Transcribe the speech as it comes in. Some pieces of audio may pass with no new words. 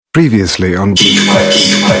Previously on...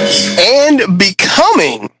 And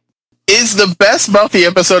Becoming is the best Buffy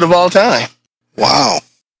episode of all time. Wow.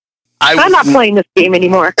 I'm not playing this game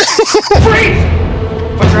anymore. Freeze!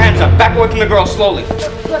 Put your hands up. Back away from the girl slowly.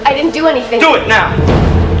 Look, I didn't do anything. Do it now.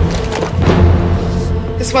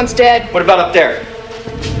 This one's dead. What about up there?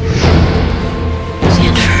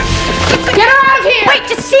 Xander. Get her out of here! Wait,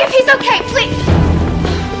 just see if he's okay, please.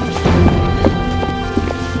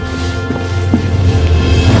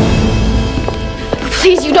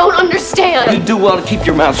 Please, you don't understand. You do well to keep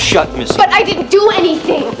your mouth shut, Missy. But I didn't do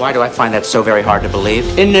anything. Why do I find that so very hard to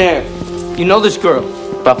believe? In there. You know this girl.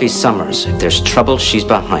 Buffy Summers. If there's trouble, she's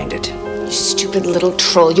behind it. You stupid little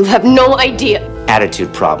troll. You have no idea.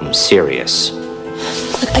 Attitude problem. Serious.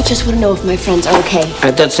 Look, I just want to know if my friends are okay.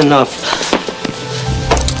 That's enough.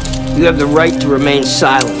 You have the right to remain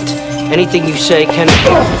silent. Anything you say can...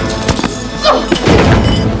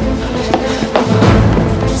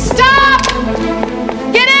 Stop!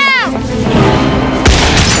 Get out!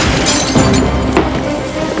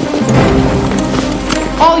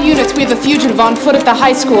 All units, we have a fugitive on foot at the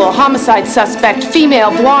high school. Homicide suspect,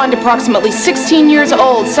 female, blonde, approximately 16 years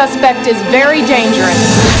old. Suspect is very dangerous.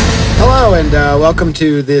 Hello, and welcome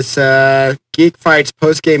to this Geek Fights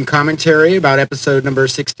post-game commentary about episode number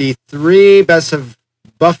 63, Best of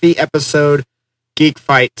Buffy episode, Geek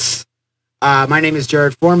Fights. My name is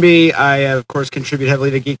Jared Formby. I, of course, contribute heavily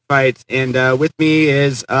to Geek Fights, and with me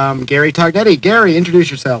is Gary Tognetti. Gary, introduce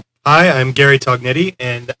yourself. Hi, I'm Gary Tognetti,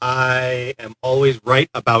 and I am always right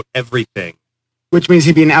about everything. Which means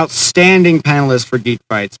he'd be an outstanding panelist for Geek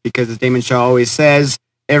Fights, because as Damon Shaw always says,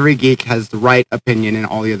 every geek has the right opinion and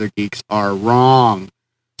all the other geeks are wrong.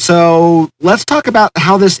 So let's talk about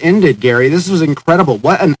how this ended, Gary. This was incredible.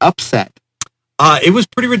 What an upset. It was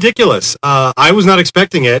pretty ridiculous. I was not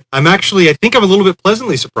expecting it. I think I'm a little bit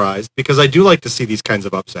pleasantly surprised because I do like to see these kinds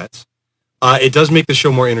of upsets. It does make the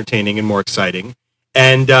show more entertaining and more exciting.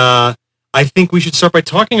 And I think we should start by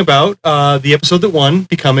talking about the episode that won,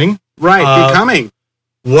 Becoming. Right, Becoming.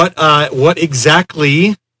 What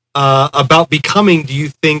exactly about Becoming do you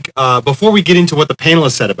think, before we get into what the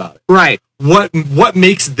panelists said about it? Right. What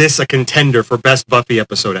makes this a contender for best Buffy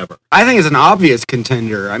episode ever? I think it's an obvious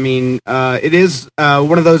contender. I mean, it is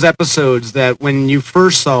one of those episodes that when you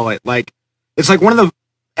first saw it, it's like one of the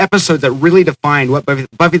episodes that really defined what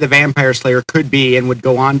Buffy the Vampire Slayer could be and would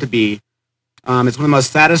go on to be. It's one of the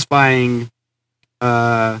most satisfying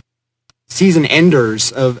season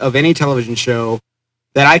enders of any television show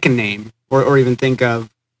that I can name or even think of.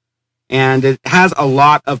 And it has a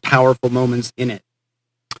lot of powerful moments in it.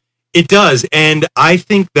 It does, and I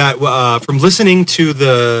think that from listening to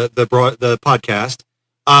the podcast,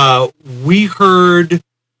 we heard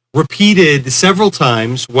repeated several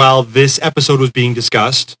times while this episode was being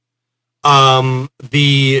discussed,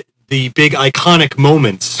 the big iconic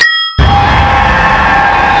moments.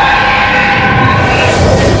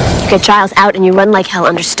 You get Giles out and you run like hell,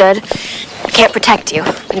 understood? I can't protect you.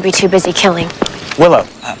 I'm gonna be too busy killing. Willow,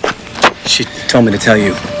 she told me to tell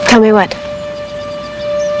you. Tell me what?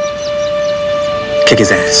 Kick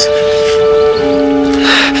his ass.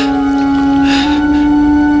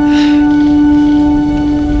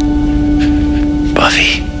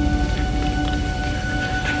 Buffy.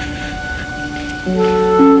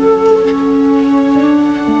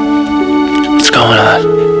 What's going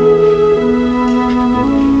on?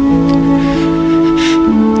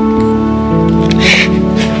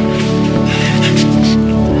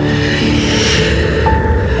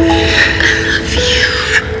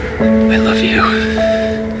 I love you.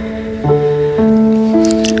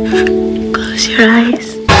 Your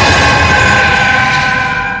eyes.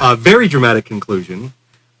 A very dramatic conclusion.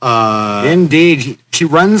 Indeed. She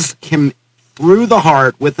runs him through the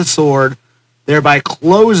heart with the sword, thereby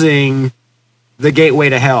closing the gateway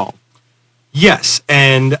to hell. Yes,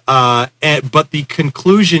 but the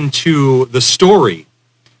conclusion to the story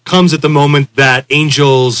comes at the moment that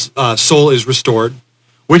Angel's soul is restored,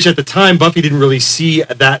 which at the time Buffy didn't really see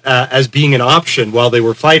that as being an option while they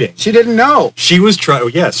were fighting. She didn't know. She was trying to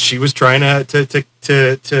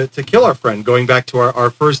kill our friend. Going back to our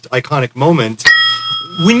first iconic moment,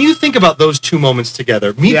 when you think about those two moments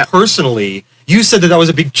together, personally, you said that was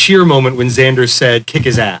a big cheer moment when Xander said "kick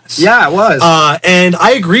his ass." Yeah, it was. And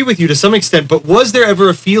I agree with you to some extent. But was there ever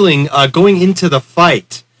a feeling going into the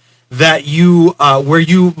fight that you where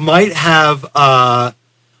you might have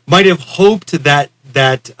hoped that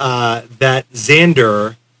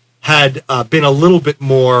Xander had been a little bit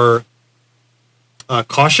more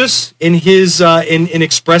cautious in his in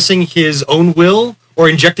expressing his own will or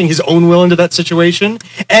injecting his own will into that situation,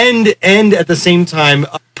 and at the same time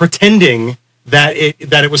pretending that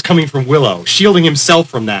it was coming from Willow, shielding himself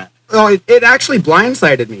from that. Well, it actually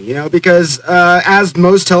blindsided me, because as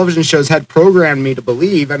most television shows had programmed me to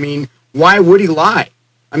believe, I mean, why would he lie?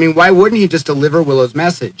 I mean, why wouldn't he just deliver Willow's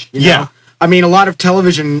message? You know? Yeah. I mean, a lot of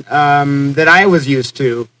television that I was used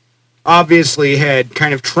to obviously had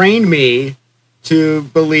kind of trained me to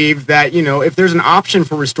believe that, if there's an option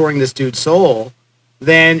for restoring this dude's soul,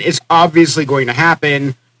 then it's obviously going to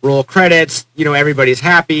happen. Roll credits, everybody's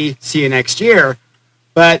happy, see you next year.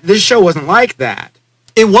 But this show wasn't like that.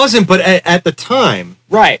 It wasn't, but at the time.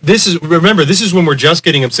 Right. This is when we're just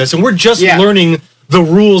getting obsessed, and we're just learning the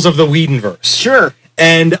rules of the Whedonverse. Sure.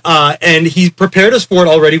 And he prepared us for it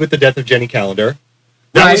already with the death of Jenny Calendar.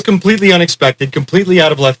 That was completely unexpected, completely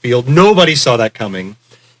out of left field. Nobody saw that coming.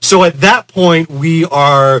 So at that point, we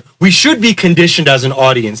should be conditioned as an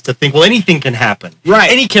audience to think, well, anything can happen. Right.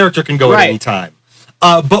 Any character can go at any time.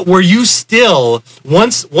 But were you still,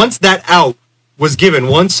 once that out was given,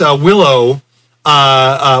 once Willow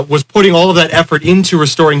was putting all of that effort into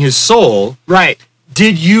restoring his soul, right?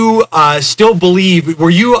 Did you still believe? Were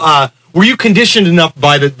you conditioned enough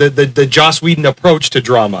by the Joss Whedon approach to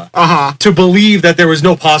drama to believe that there was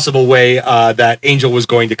no possible way that Angel was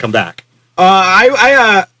going to come back?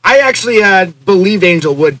 I actually believed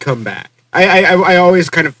Angel would come back. I always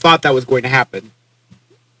kind of thought that was going to happen.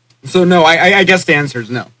 So no, I guess the answer is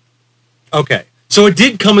no. Okay. So it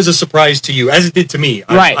did come as a surprise to you, as it did to me.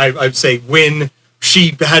 Right. I'd say when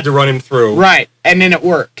she had to run him through. Right. And then it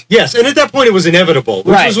worked. Yes. And at that point, it was inevitable,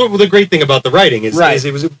 which was what the great thing about the writing is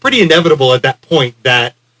it was pretty inevitable at that point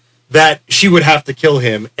that she would have to kill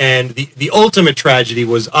him. And the ultimate tragedy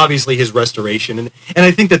was obviously his restoration. And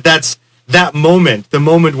I think that's that moment, the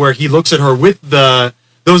moment where he looks at her with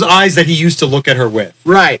those eyes that he used to look at her with.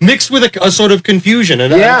 Right. Mixed with a sort of confusion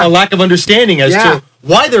and a lack of understanding as to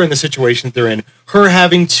why they're in the situation that they're in. Her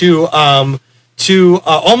having to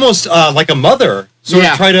almost like a mother sort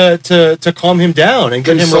of try to calm him down and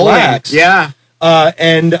get him relaxed. Yeah.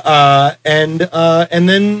 And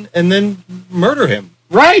then murder him.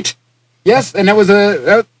 Right. Yes, and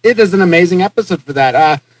it is an amazing episode for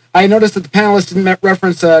that. I noticed that the panelists didn't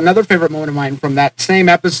reference another favorite moment of mine from that same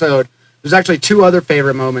episode. There's actually two other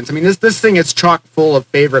favorite moments. I mean, this thing is chock full of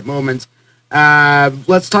favorite moments.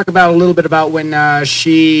 Let's talk about a little bit about when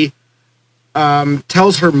she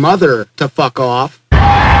tells her mother to fuck off.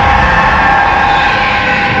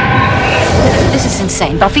 This is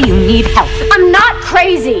insane. Buffy, you need help. I'm not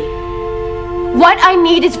crazy. What I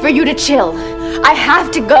need is for you to chill. I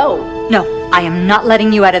have to go. No, I am not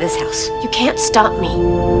letting you out of this house. You can't stop me.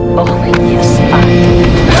 Oh, yes,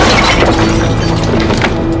 fine.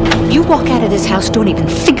 You walk out of this house, don't even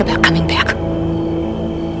think about coming back.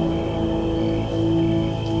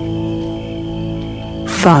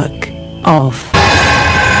 Fuck off.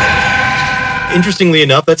 Interestingly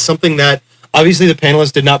enough, that's something that obviously the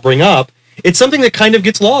panelists did not bring up. It's something that kind of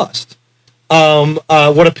gets lost.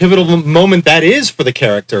 What a pivotal moment that is for the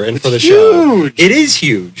character and for the show. It is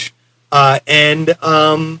huge. And at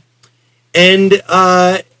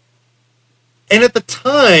the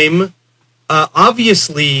time,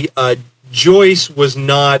 obviously, Joyce was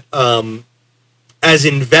not as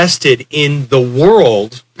invested in the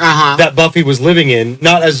world that Buffy was living in,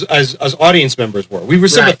 not as audience members were. We were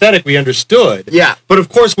sympathetic, we understood. Yeah. But of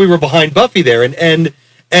course, we were behind Buffy there,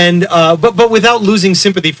 but without losing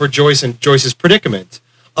sympathy for Joyce and Joyce's predicament.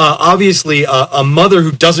 Obviously, a mother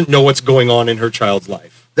who doesn't know what's going on in her child's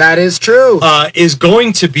life. That is true. Is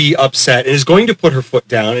going to be upset and is going to put her foot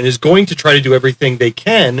down and is going to try to do everything they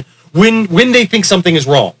can when they think something is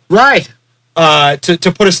wrong. Right.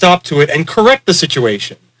 To put a stop to it and correct the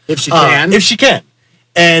situation. If she can. If she can.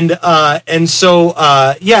 And so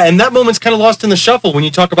and that moment's kind of lost in the shuffle when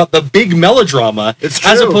you talk about the big melodrama,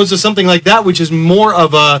 as opposed to something like that, which is more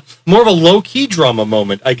of a low key drama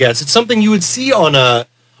moment. I guess it's something you would see on a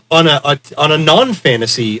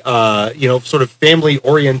non-fantasy, sort of family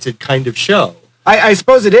oriented kind of show. I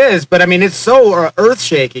suppose it is, but I mean it's so earth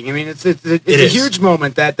shaking. I mean it's a huge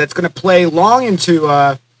moment that's going to play long into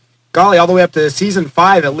all the way up to season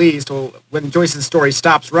 5 at least, when Joyce's story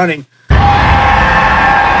stops running.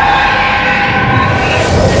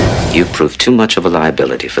 You've proved too much of a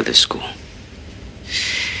liability for this school.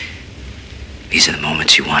 These are the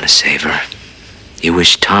moments you want to savor. You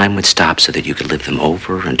wish time would stop so that you could live them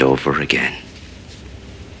over and over again.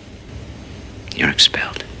 You're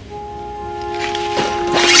expelled.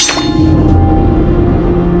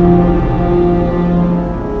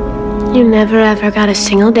 You never ever got a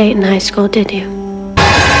single date in high school, did you?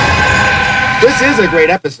 This is a great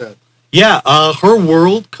episode. Yeah, her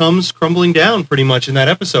world comes crumbling down pretty much in that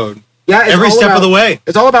episode. Yeah, every step of the way.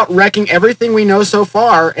 It's all about wrecking everything we know so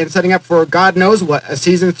far and setting up for God knows what a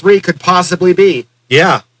season 3 could possibly be.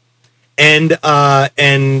 Yeah, and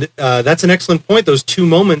that's an excellent point. Those two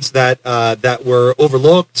moments that were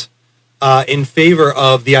overlooked in favor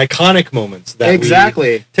of the iconic moments that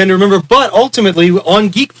we tend to remember. But ultimately, on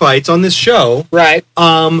Geek Fights on this show, right?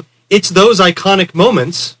 It's those iconic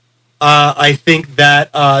moments. I think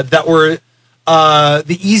that were.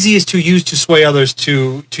 The easiest to use to sway others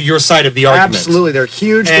to your side of the argument. Absolutely, they're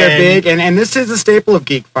huge, they're big, and this is a staple of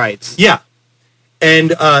Geek Fights. Yeah,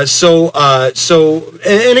 and so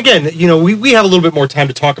again, you know, we have a little bit more time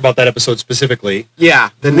to talk about that episode specifically.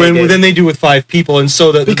 Yeah, than they do with 5 people, and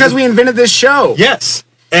so because we invented this show. Yes,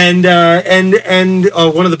 and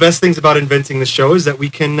one of the best things about inventing this show is that we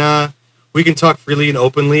can talk freely and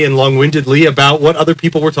openly and long-windedly about what other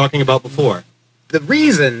people were talking about before. The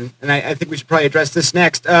reason, and I think we should probably address this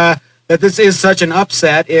next, that this is such an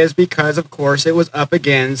upset is because, of course, it was up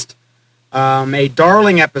against a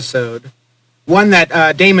darling episode, one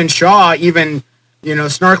that Damon Shaw even, you know,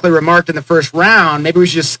 snarkily remarked in the first round, maybe we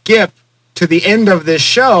should just skip to the end of this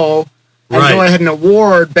show and go ahead and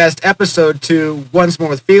award Best Episode to Once More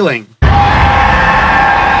with Feeling.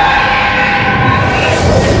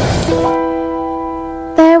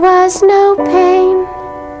 There was no pain,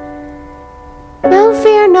 no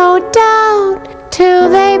fear, no doubt, till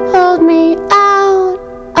they pulled me out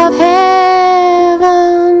of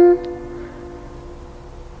heaven.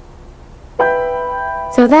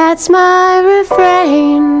 So that's my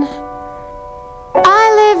refrain.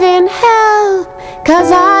 I live in hell,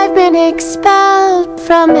 'cause I've been expelled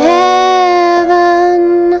from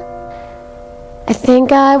heaven. I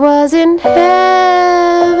think I was in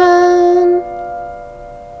heaven.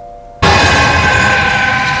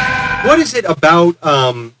 What is it about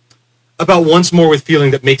Once More with Feeling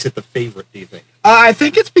that makes it the favorite, do you think? I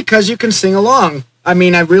think it's because you can sing along. I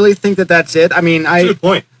mean, I really think that's it. I mean, that's a good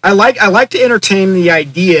point. I like to entertain the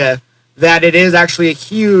idea that it is actually a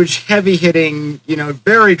huge, heavy-hitting, you know,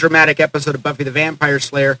 very dramatic episode of Buffy the Vampire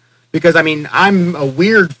Slayer, because, I mean, I'm a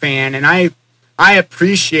Weird fan, and I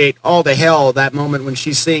appreciate all the hell that moment when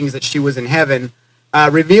she sings that she was in heaven,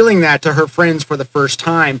 revealing that to her friends for the first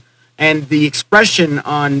time. And the expression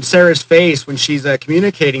on Sarah's face when she's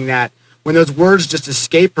communicating that, when those words just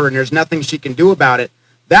escape her and there's nothing she can do about it,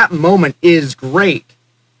 that moment is great.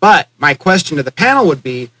 But my question to the panel would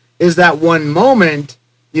be, is that one moment,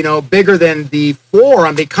 you know, bigger than the 4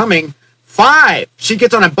 on Becoming? 5. She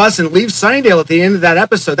gets on a bus and leaves Sunnydale at the end of that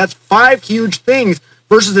episode. That's 5 huge things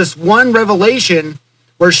versus this one revelation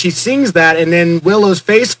where she sings that and then Willow's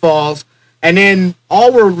face falls, and then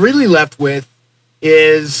all we're really left with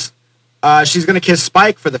is... she's going to kiss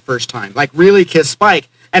Spike for the first time. Like, really kiss Spike.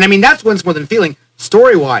 And, I mean, that's Once More Than Feeling,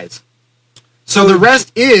 story-wise. So the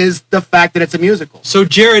rest is the fact that it's a musical. So,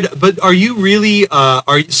 Jared, but are you really...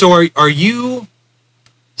 are you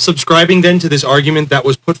subscribing, then, to this argument that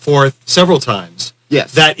was put forth several times?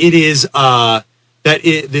 Yes. That it is... that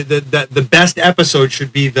the best episode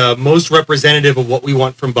should be the most representative of what we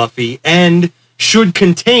want from Buffy and should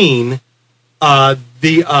contain...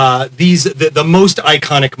 the most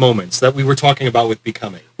iconic moments that we were talking about with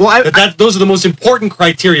Becoming. Well, those are the most important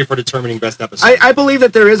criteria for determining best episode. I believe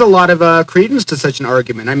that there is a lot of credence to such an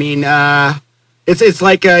argument. I mean, it's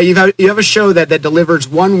like you have a show that delivers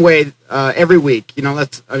one way every week. You know,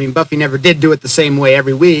 Buffy never did do it the same way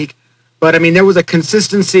every week, but I mean, there was a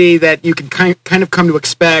consistency that you could kind of come to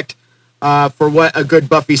expect for what a good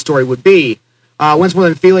Buffy story would be. Once More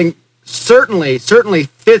Than Feeling certainly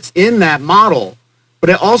fits in that model, but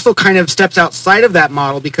it also kind of steps outside of that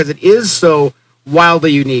model because it is so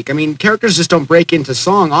wildly unique. I mean, characters just don't break into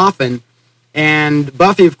song often, and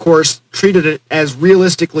Buffy, of course, treated it as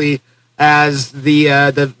realistically as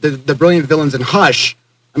the brilliant villains in Hush.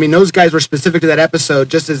 I mean, those guys were specific to that episode,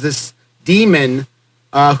 just as this demon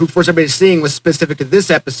who forced everybody to sing was specific to this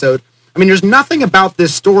episode. I mean, there's nothing about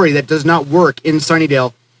this story that does not work in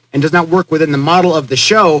Sunnydale and does not work within the model of the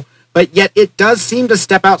show, but yet it does seem to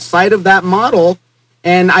step outside of that model,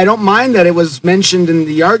 and I don't mind that it was mentioned in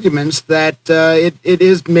the arguments that it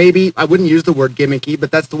is maybe, I wouldn't use the word gimmicky,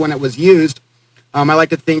 but that's the one that was used. I like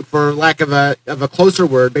to think, for lack of a closer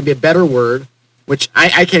word, maybe a better word, which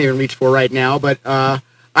I can't even reach for right now, but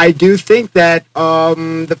I do think that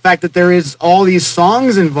the fact that there is all these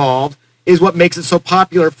songs involved is what makes it so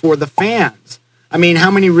popular for the fans. I mean,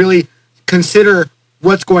 how many really consider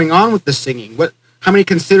what's going on with the singing? How many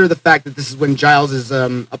consider the fact that this is when Giles is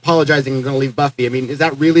apologizing and going to leave Buffy? I mean, is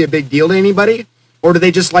that really a big deal to anybody? or do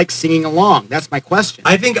they just like singing along? That's my question.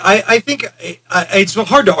 I think it's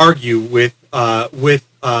hard to argue with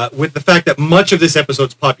the fact that much of this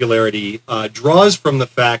episode's popularity draws from the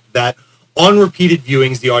fact that on repeated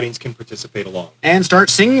viewings, the audience can participate along and start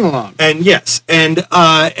singing along. And yes, and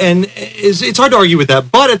it's hard to argue with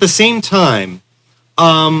that. But at the same time,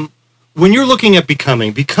 when you're looking at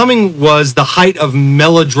Becoming was the height of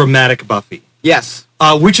melodramatic Buffy. Yes.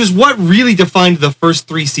 Which is what really defined the first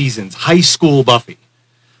 3 seasons, high school Buffy.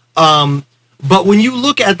 But when you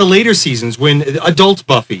look at the later seasons, when adult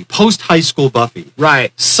Buffy, post-high school Buffy,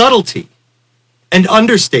 right, subtlety and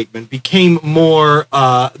understatement became more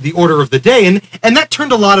the order of the day, and that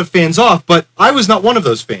turned a lot of fans off, but I was not one of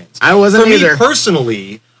those fans. I wasn't either. For me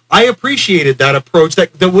personally, I appreciated that approach,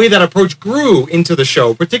 the way that approach grew into the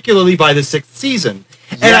show, particularly by the 6th season.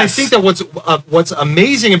 And I think that what's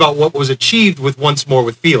amazing about what was achieved with Once More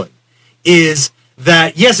with Feeling is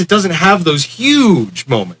that, yes, it doesn't have those huge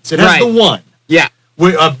moments. It has the one. Yeah.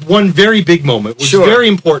 One very big moment, which is very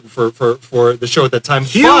important for the show at that time.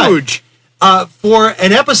 Huge. But, for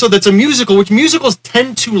an episode that's a musical, which musicals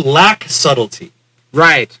tend to lack subtlety.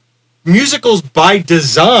 Right. Musicals by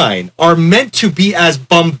design are meant to be as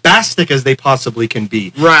bombastic as they possibly can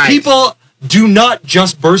be. Right. People do not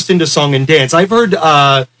just burst into song and dance. I've heard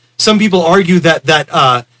some people argue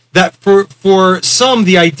that for some,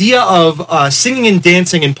 the idea of singing and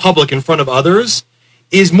dancing in public in front of others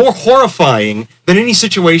is more horrifying than any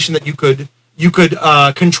situation that you could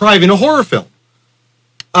contrive in a horror film.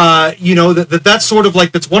 That's sort of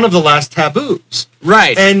like, that's one of the last taboos.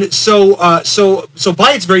 Right. And so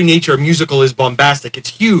by its very nature, a musical is bombastic. It's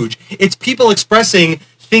huge. It's people expressing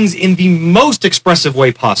things in the most expressive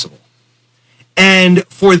way possible. And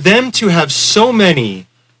for them to have so many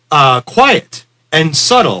quiet and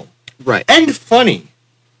subtle and funny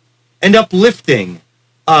and uplifting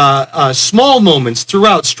small moments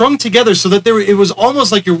throughout, strung together so that it was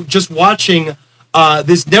almost like you're just watching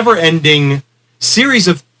this never-ending series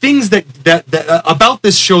of things that about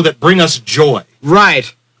this show that bring us joy.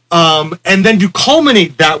 Right. And then to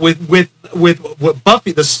culminate that with what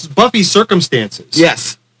Buffy's circumstances.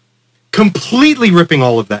 Yes. Completely ripping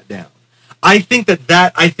all of that down. I think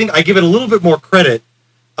I give it a little bit more credit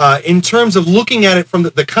in terms of looking at it from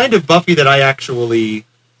the kind of Buffy that I actually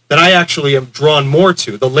am drawn more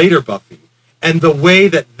to, the later Buffy, and the way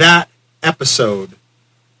that episode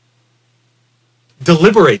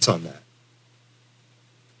deliberates on that.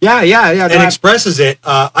 Yeah. And expresses it.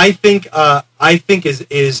 I think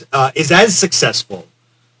is as successful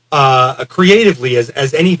creatively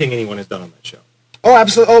as anything anyone has done on that show. Oh,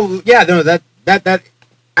 absolutely. Oh, yeah. No, that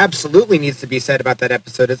absolutely needs to be said about that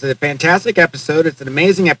episode. It's a fantastic episode. It's an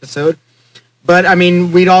amazing episode. But I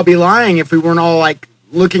mean, we'd all be lying if we weren't all like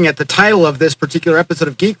looking at the title of this particular episode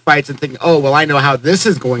of Geek Fights and thinking, "Oh, well, I know how this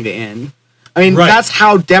is going to end." I mean, that's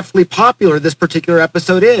how deftly popular this particular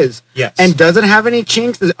episode is. Yes. And does it have any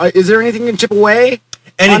chinks? Is there anything to chip away?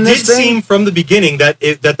 And it did seem from the beginning that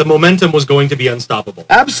the momentum was going to be unstoppable.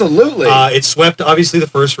 Absolutely. It swept, obviously, the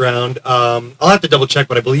first round. I'll have to double check,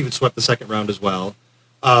 but I believe it swept the second round as well.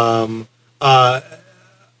 But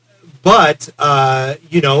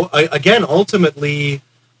again, ultimately,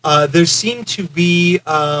 there seemed to be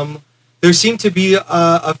a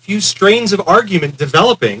few strains of argument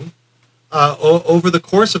developing over the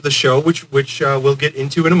course of the show, which we'll get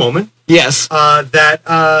into in a moment. Yes.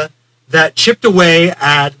 That chipped away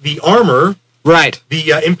at the armor, right?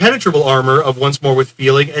 The impenetrable armor of Once More with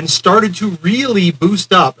Feeling, and started to really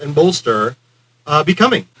boost up and bolster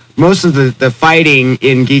Becoming. Most of the fighting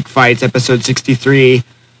in Geek Fights episode 63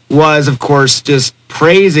 was, of course, just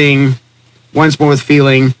praising Once More with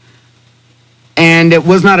Feeling. And it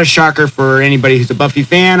was not a shocker for anybody who's a Buffy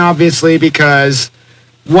fan, obviously, because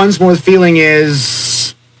Once More with Feeling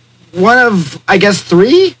is one of, I guess,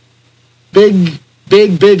 3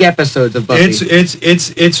 big episodes of Buffy.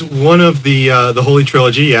 It's one of the Holy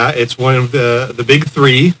Trilogy. Yeah, it's one of the big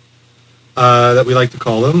 3 that we like to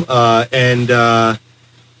call them.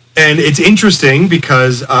 And it's interesting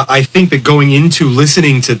because I think that going into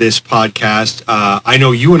listening to this podcast, I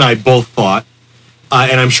know you and I both thought,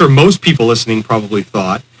 and I'm sure most people listening probably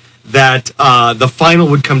thought, that the final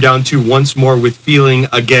would come down to Once More with Feeling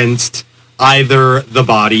against either The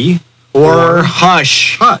Body or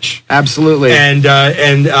Hush. Absolutely. And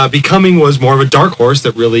Becoming was more of a dark horse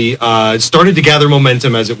that really started to gather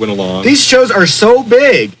momentum as it went along. These shows are so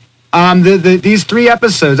big. These 3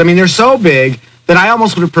 episodes, I mean, they're so big that I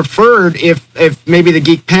almost would have preferred if maybe the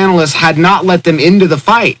Geek panelists had not let them into the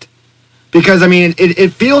fight. Because, I mean,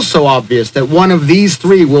 it feels so obvious that one of these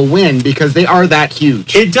three will win because they are that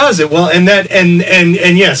huge. It does it well, and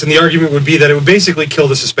yes, and the argument would be that it would basically kill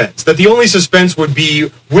the suspense. That the only suspense would be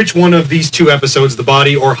which one of these two episodes, The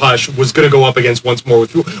Body or Hush, was going to go up against Once More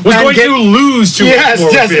with Feeling. Was going to lose to Once More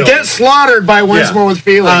with Feeling. Get slaughtered by Once More with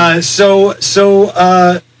Feeling. So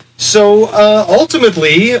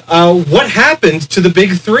ultimately, what happened to the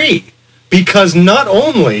big three? Because not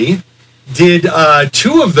only did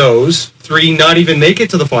two of those three not even make it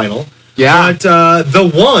to the final, but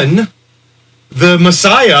the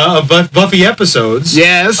Messiah of Buffy episodes,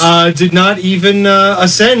 did not even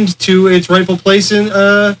ascend to its rightful place in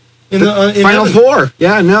the Final Four.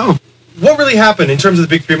 Yeah, no. What really happened in terms of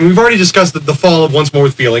the big three? I mean, we've already discussed the fall of Once More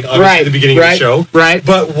with Feeling, obviously at the beginning of the show. Right.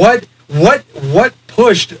 But what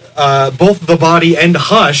pushed both The Body and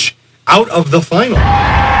Hush out of the final?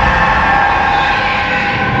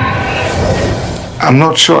 I'm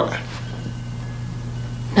not sure.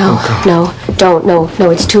 No,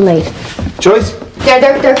 it's too late. Joyce?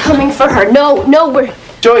 They're coming for her. No,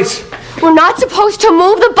 Joyce! we're not supposed to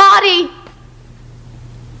move the body.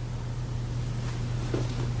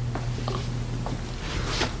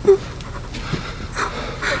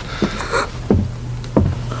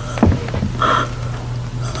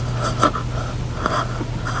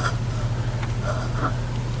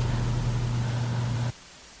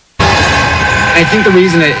 I think the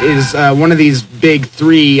reason it is one of these big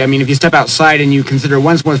three, I mean, if you step outside and you consider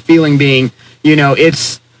Once More with Feeling being,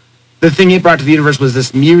 it's the thing it brought to the universe was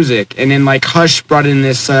this music. And then, like, Hush brought in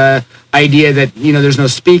this idea that, there's no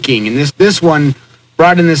speaking. And this one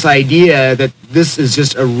brought in this idea that this is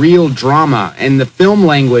just a real drama. And the film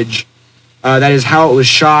language, that is how it was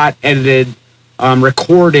shot, edited,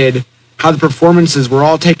 recorded, how the performances were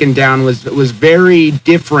all taken down was very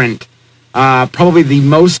different, probably the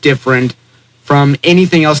most different from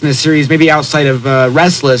anything else in the series, maybe outside of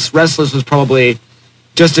Restless. Restless was probably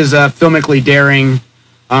just as filmically daring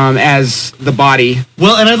as The Body.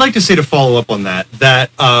 Well, and I'd like to say, to follow up on that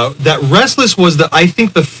Restless was I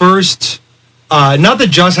think the first, not that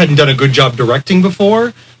Joss hadn't done a good job directing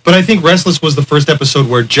before, but I think Restless was the first episode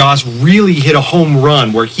where Joss really hit a home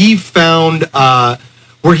run, where he found a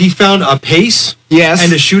pace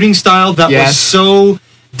and a shooting style that was so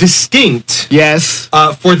distinct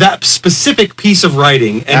for that specific piece of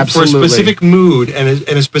writing and for a specific mood and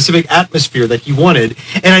a specific atmosphere that he wanted.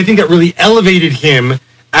 And I think that really elevated him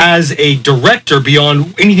as a director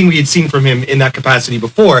beyond anything we had seen from him in that capacity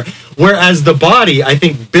before. Whereas The Body, I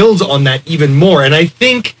think, builds on that even more. And I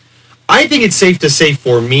think it's safe to say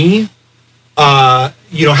for me,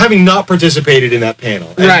 having not participated in that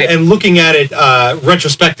panel and looking at it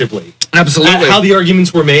retrospectively, absolutely, at how the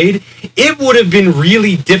arguments were made, it would have been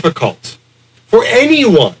really difficult for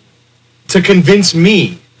anyone to convince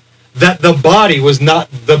me that The Body was not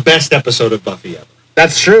the best episode of Buffy ever.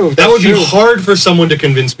 That's true. That would be hard for someone to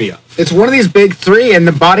convince me of. It's one of these big three, and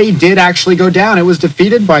The Body did actually go down. It was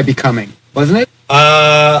defeated by Becoming, wasn't it?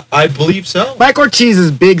 I believe so. Mike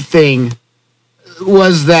Ortiz's big thing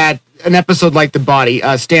was that an episode like The Body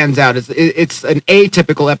stands out. It's an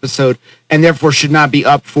atypical episode, and therefore should not be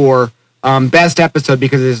up for best episode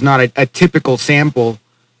because it is not a typical sample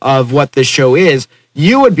of what this show is.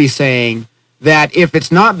 You would be saying that if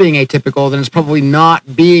it's not being atypical, then it's probably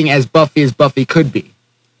not being as Buffy could be.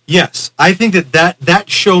 Yes, I think that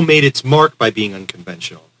show made its mark by being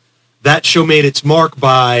unconventional. That show made its mark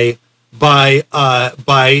by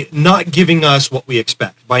not giving us what we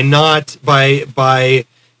expect, by giving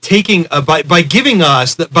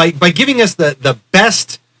us the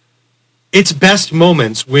best, its best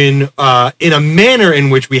moments when in a manner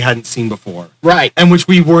in which we hadn't seen before, right, and which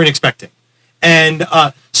we weren't expecting. And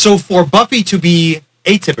so for Buffy to be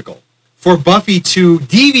atypical, for Buffy to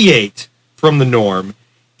deviate from the norm,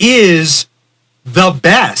 is the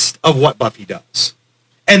best of what Buffy does.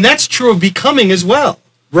 And that's true of Becoming as well.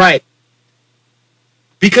 Right.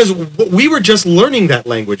 Because we were just learning that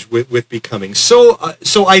language with Becoming. So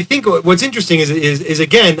I think what's interesting is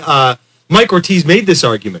again, Mike Ortiz made this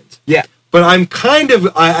argument. Yeah. But I'm kind of,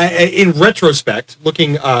 in retrospect,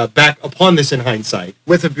 looking back upon this in hindsight.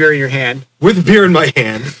 With a beer in your hand. With a beer in my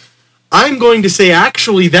hand. I'm going to say,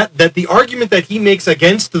 actually, that the argument that he makes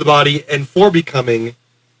against The Body and for Becoming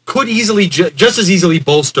could easily, just as easily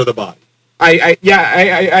bolster The Body. I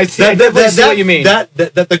see. I definitely see what you mean. That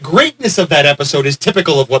the greatness of that episode is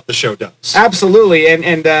typical of what the show does. Absolutely,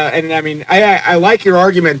 and I mean, I like your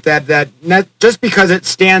argument that not just because it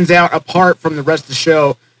stands out apart from the rest of the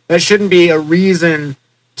show, that shouldn't be a reason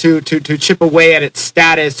to chip away at its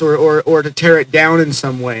status or to tear it down in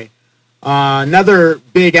some way. Another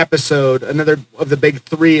big episode, another of the big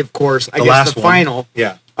three, of course, I guess the final,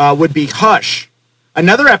 would be Hush.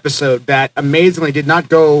 Another episode that amazingly did not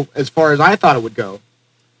go as far as I thought it would go.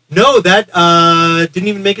 No, that didn't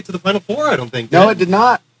even make it to the final four, I don't think. No, it did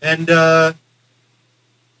not.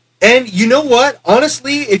 And you know what?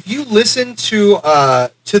 Honestly, if you listen to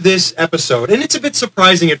this episode, and it's a bit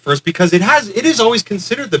surprising at first because it is always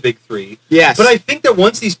considered the big three. Yes. But I think that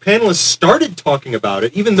once these panelists started talking about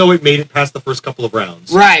it, even though it made it past the first couple of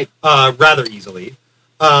rounds, right, rather easily,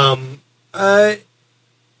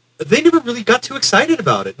 they never really got too excited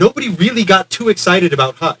about it. Nobody really got too excited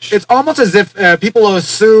about Hush. It's almost as if people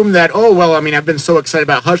assume that, oh, well, I mean, I've been so excited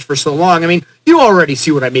about Hush for so long. I mean, you already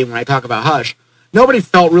see what I mean when I talk about Hush. Nobody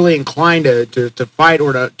felt really inclined to fight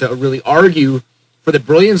or to really argue for the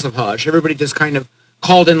brilliance of Hush. Everybody just kind of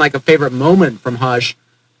called in like a favorite moment from Hush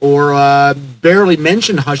or barely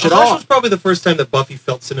mentioned Hush at all. Hush was probably the first time that Buffy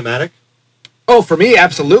felt cinematic. Oh, for me,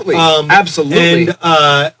 absolutely. Absolutely.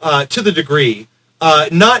 And to the degree,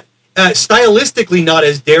 not stylistically not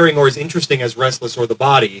as daring or as interesting as Restless or The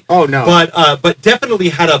Body. Oh, no. But definitely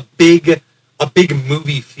had a big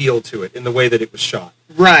movie feel to it in the way that it was shot.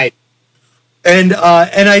 Right. And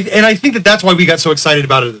I think that's why we got so excited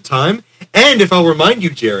about it at the time. And if I'll remind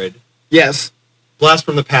you, Jared. Yes. Blast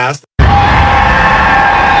from the Past.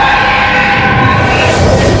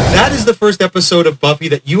 That is the first episode of Buffy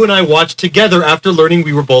that you and I watched together after learning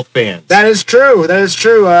we were both fans. That is true. That is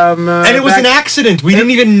true. And it was an accident. We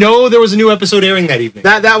didn't even know there was a new episode airing that evening.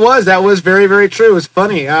 That was very, very true. It was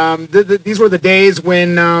funny. These were the days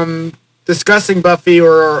when discussing Buffy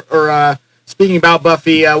or speaking about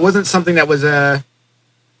Buffy wasn't something that was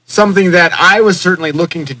something that I was certainly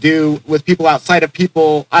looking to do with people outside of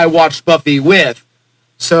people I watched Buffy with.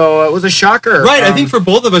 So it was a shocker. Right. I think for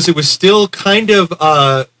both of us, it was still kind of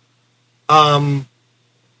a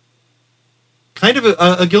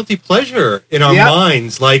guilty pleasure in our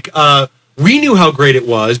minds. Like, we knew how great it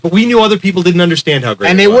was, but we knew other people didn't understand how great it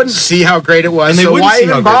was. And they wouldn't see how great it was, so why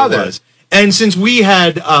even bother? And since we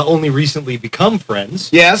had only recently become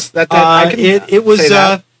friends, yes, it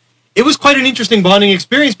was quite an interesting bonding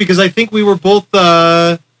experience because I think we were both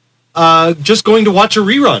just going to watch a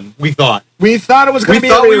rerun. We thought it was going to be a rerun. We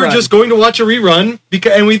thought we were just going to watch a rerun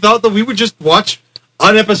and we thought that we would just watch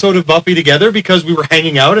an episode of Buffy together because we were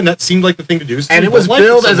hanging out and that seemed like the thing to do. And it was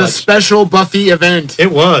billed as a special Buffy event. It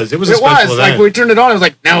was a special event. Like we turned it on, it was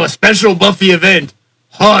like, now a special Buffy event.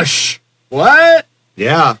 Hush. What?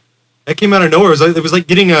 Yeah. That came out of nowhere. It was like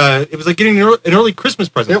getting an early Christmas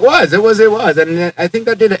present. It was, and I think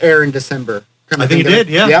that did air in December. I think it did.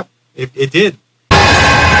 Yeah. Yep. It did.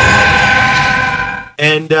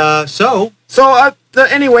 And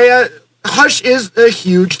anyway, Hush is a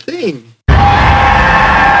huge thing.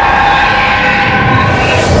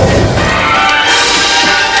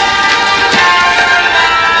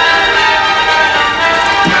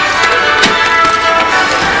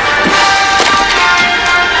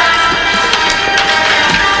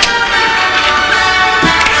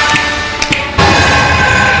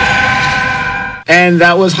 And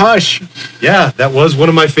that was Hush. Yeah, that was one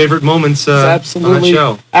of my favorite moments on that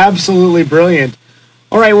show. Absolutely brilliant.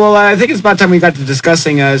 All right, well, I think it's about time we got to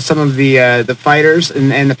discussing some of the fighters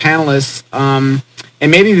and the panelists, and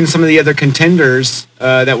maybe even some of the other contenders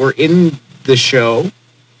that were in the show.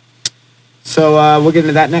 So we'll get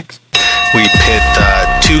into that next. We pit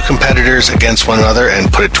two competitors against one another and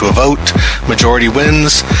put it to a vote. Majority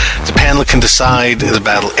wins. The panel can decide the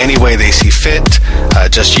battle any way they see fit.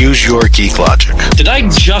 Just use your geek logic. Did I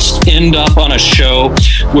just end up on a show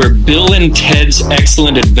where Bill and Ted's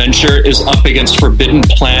Excellent Adventure is up against Forbidden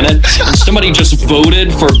Planet? And somebody just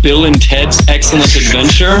voted for Bill and Ted's Excellent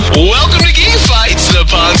Adventure? Welcome to Geek Fights, the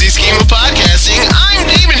Ponzi scheme of podcasting. I'm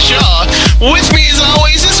Damon Shaw. With me as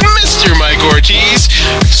always is Mr. Mike Ortiz.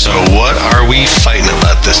 So what are we fighting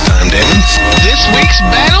about this time, Damon? This week's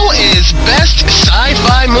battle is Best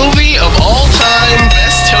Sci-Fi Movie of All Time,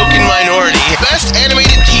 Best Token Minority, Best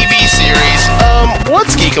Animated TV Series.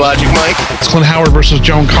 What's Geek Logic, Mike? It's Clint Howard versus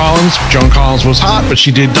Joan Collins. Joan Collins was hot, but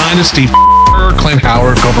she did Dynasty. Clint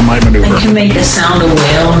Howard, Government Maneuver. I can make the sound a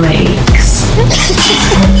whale makes.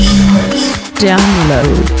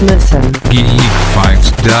 Download, listen.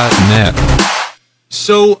 Geekfights.net.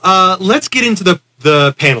 So let's get into the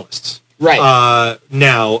panelists. Right.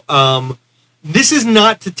 Now, this is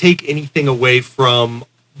not to take anything away from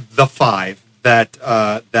the five that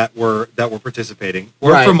were participating,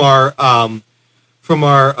 or right. from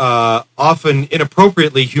our often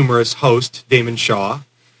inappropriately humorous host Damon Shaw.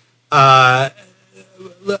 But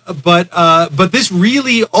this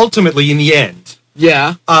really ultimately, in the end,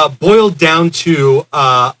 Yeah. Boiled down to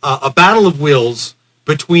a battle of wills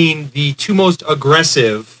between the two most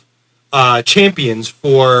aggressive champions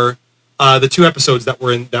for the two episodes that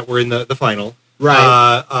were in the final.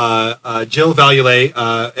 Right. Jill Valulay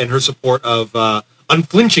and her support of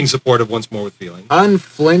unflinching support of Once More with Feeling.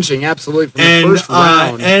 Unflinching, absolutely, from the first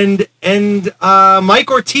round. And Mike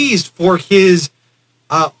Ortiz for his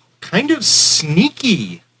kind of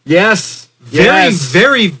sneaky,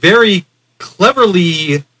 very, very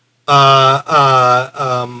cleverly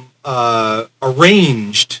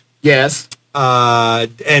arranged,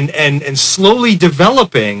 and slowly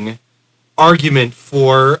developing argument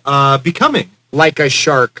for becoming like a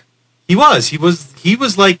shark. He was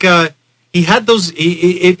like he had those.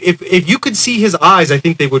 If you could see his eyes, I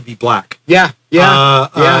think they would be black.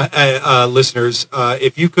 Listeners,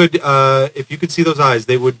 if you could see those eyes,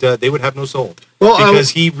 they would have no soul. Well,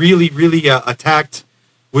 because he really attacked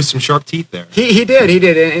with some sharp teeth there. He did,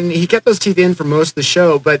 and he kept those teeth in for most of the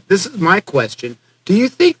show. But this is my question: do you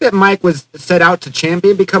think that Mike was set out to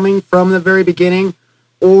champion Becoming from the very beginning,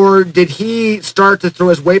 or did he start to throw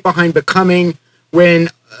his weight behind Becoming when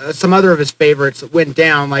some other of his favorites went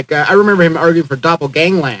down? Like I remember him arguing for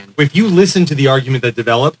Doppelgangland. If you listen to the argument that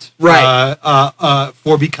developed,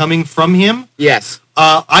 for Becoming from him,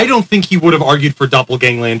 I don't think he would have argued for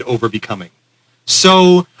Doppelgangland over Becoming.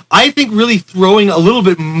 So I think really throwing a little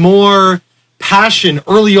bit more passion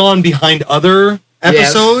early on behind other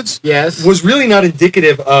episodes was really not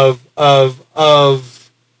indicative of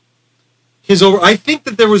his over. I think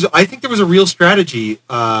there was a real strategy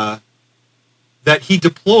that he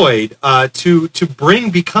deployed to bring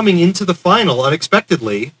Becoming into the final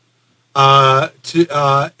unexpectedly, and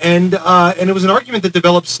it was an argument that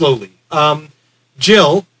developed slowly.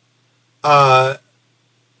 Jill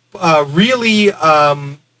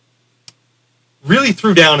really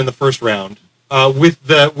threw down in the first round with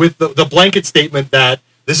the blanket statement that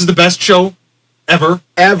this is the best show ever,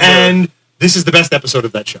 and this is the best episode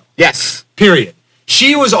of that show. Yes. Period.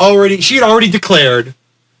 She had already declared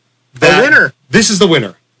that the winner. This is the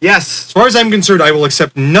winner. Yes. As far as I'm concerned, I will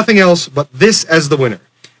accept nothing else but this as the winner.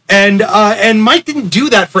 And Mike didn't do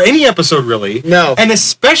that for any episode, really. No. And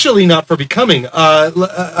especially not for Becoming.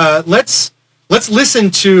 Let's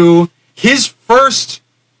listen to his first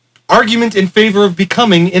argument in favor of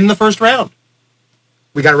Becoming in the first round.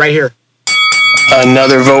 We got it right here.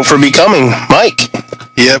 Another vote for Becoming. Mike.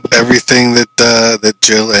 Yep, everything that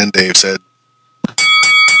Jill and Dave said.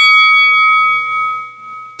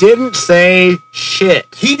 Didn't say shit.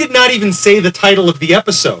 He did not even say the title of the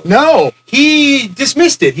episode. No. He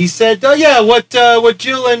dismissed it. He said, what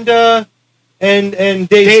Jill and Dave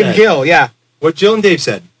said. Gill, yeah. What Jill and Dave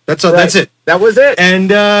said. That's it. That was it. And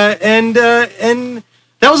that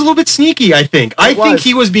was a little bit sneaky, I think. I think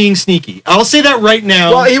he was being sneaky. I'll say that right now.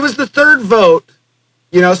 Well, he was the third vote.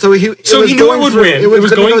 So he knew it would win. It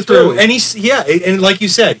was going through. And and like you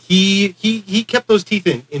said, he kept those teeth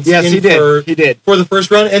in. Yes, he did for the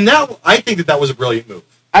first round, and that I think that was a brilliant move.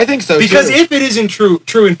 I think so because too. if it isn't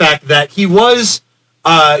true in fact that he was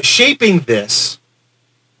shaping his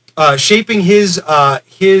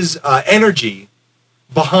energy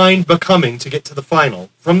behind Becoming to get to the final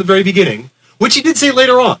from the very beginning, which he did say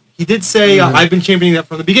later on. He did say, "I've been championing that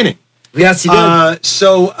from the beginning." Yes, he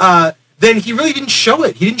did. Then he really didn't show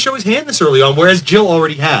it. He didn't show his hand this early on, whereas Jill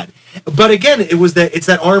already had. But again, it's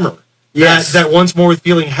that armor that Once More with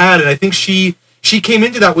Feeling had, and I think she came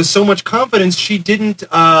into that with so much confidence. She didn't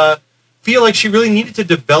feel like she really needed to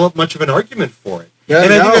develop much of an argument for it. I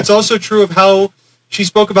think that's also true of how she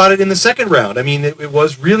spoke about it in the second round. I mean, it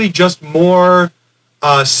was really just more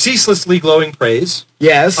ceaselessly glowing praise.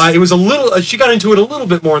 Yes. It was a little. She got into it a little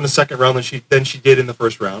bit more in the second round than she did in the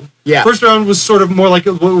first round. Yeah. First round was sort of more like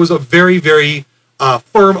it was a very, very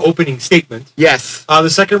firm opening statement. Yes. The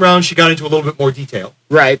second round, she got into a little bit more detail.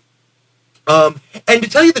 Right. And to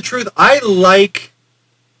tell you the truth, I like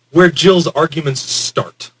where Jill's arguments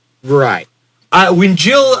start. Right. When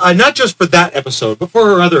Jill, not just for that episode, but for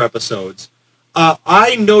her other episodes,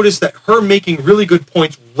 I noticed that her making really good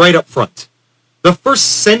points right up front. The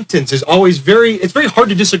first sentence is always it's very hard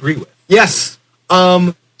to disagree with. Yes.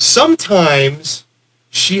 Sometimes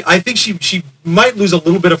I think she might lose a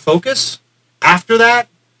little bit of focus after that.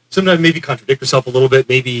 Sometimes maybe contradict herself a little bit,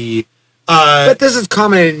 maybe. But this is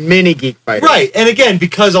common in many geek fighters. Right. And again,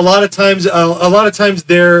 because a lot of times they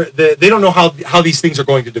don't know how these things are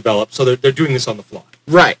going to develop, so they're doing this on the fly.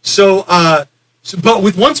 Right. So, but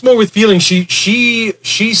with Once More with Feeling, she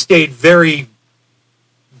stayed very,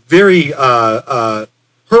 very all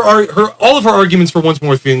of her arguments for Once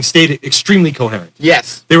More with Feeling stayed extremely coherent.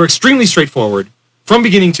 Yes. They were extremely straightforward from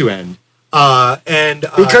beginning to end.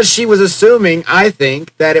 Because she was assuming, I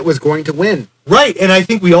think, that it was going to win. Right, and I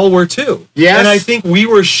think we all were too. Yes. And I think we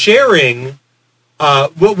were sharing.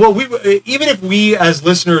 Even if we as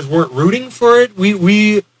listeners weren't rooting for it,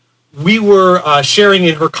 we were sharing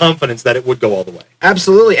in her confidence that it would go all the way.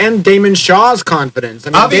 Absolutely, and Damon Shaw's confidence.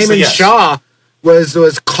 I mean, Obviously, Damon yes. Shaw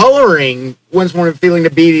was coloring Once More Feeling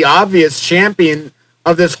to be the obvious champion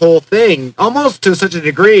of this whole thing, almost to such a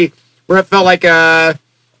degree where it felt like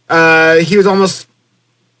he was almost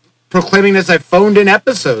proclaiming this a phoned-in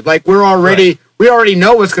episode. Like we already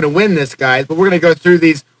know what's going to win this, guys, but we're going to go through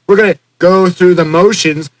these. We're going to go through the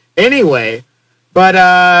motions anyway.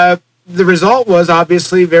 But the result was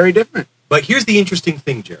obviously very different. But here's the interesting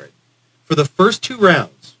thing, Jared. For the first 2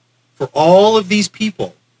 rounds, for all of these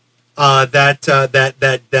people that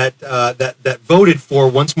voted for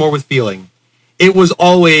Once More with Feeling, it was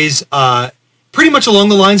always pretty much along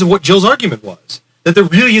the lines of what Jill's argument was, that there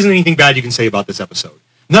really isn't anything bad you can say about this episode.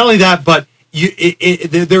 Not only that, but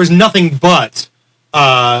there was nothing but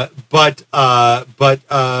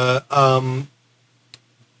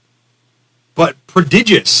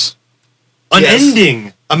prodigious,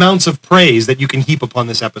 unending amounts of praise that you can heap upon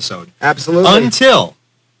this episode. Absolutely. Until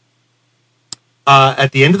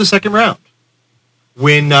at the end of the second round,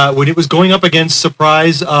 when it was going up against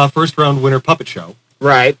surprise first round winner Puppet Show.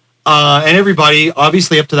 Right. And everybody,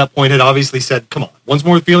 obviously up to that point, had obviously said, come on, Once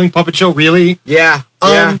More with Feeling, Puppet Show, really? Yeah.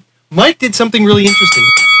 Mike did something really interesting.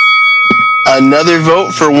 Another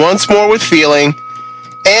vote for Once More with Feeling.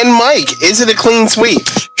 And Mike, is it a clean sweep?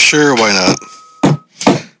 Sure, why not?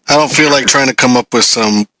 I don't feel like trying to come up with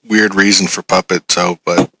some weird reason for Puppet,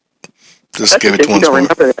 but just give it to Once More.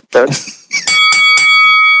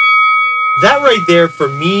 That right there, for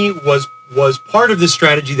me, was part of the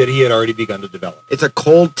strategy that he had already begun to develop. It's a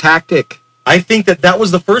cold tactic. I think that was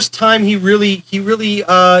the first time he really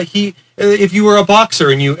if you were a boxer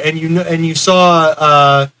and you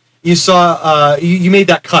saw you made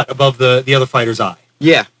that cut above the other fighter's eye.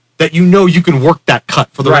 Yeah. That you can work that cut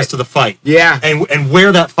for the rest of the fight. Yeah. And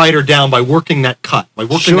wear that fighter down by working that cut, by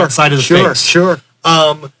working that side of the face. Sure.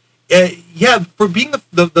 For being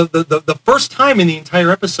the first time in the entire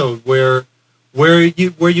episode where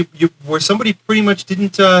somebody pretty much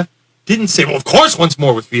didn't say, well, of course, Once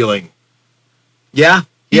More with Feeling. Yeah.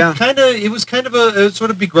 It was kind of a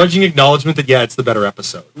sort of begrudging acknowledgement that it's the better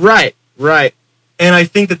episode. Right. And I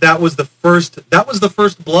think that was the first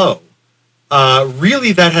blow,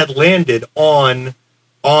 really, that had landed on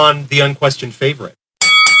the unquestioned favorite.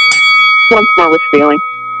 Once More with Feeling.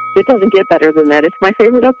 It doesn't get better than that. It's my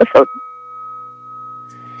favorite episode.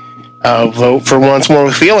 Vote for Once More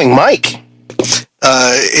with Feeling. Mike?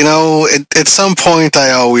 At some point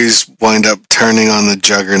I always wind up turning on the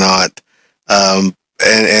Juggernaut.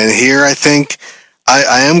 And here I think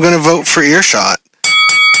I am going to vote for Earshot.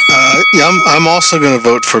 I'm also going to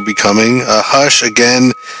vote for Becoming. Hush,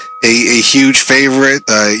 again, a huge favorite,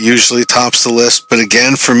 usually tops the list. But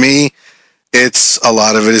again, for me, a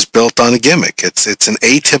lot of it is built on a gimmick. It's an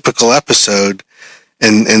atypical episode.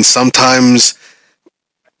 And sometimes,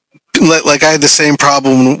 like I had the same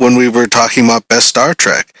problem when we were talking about Best Star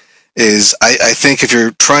Trek, is I think if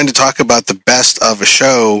you're trying to talk about the best of a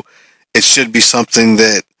show, it should be something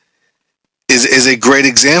that is a great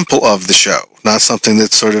example of the show, not something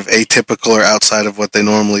that's sort of atypical or outside of what they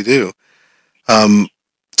normally do.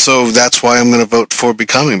 So that's why I'm going to vote for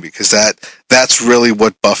Becoming, because that's really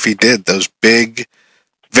what Buffy did. Those big,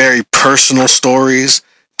 very personal stories,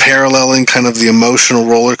 paralleling kind of the emotional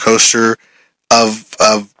roller coaster of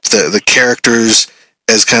the characters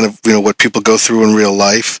as kind of, what people go through in real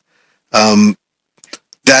life. That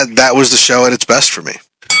was the show at its best for me.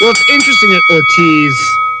 Well, it's interesting that Ortiz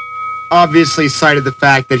obviously cited the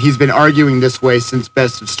fact that he's been arguing this way since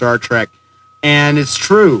Best of Star Trek, and it's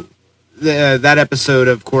true. That episode,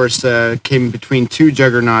 of course, came between 2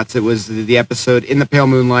 juggernauts. It was the episode In the Pale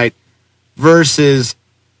Moonlight versus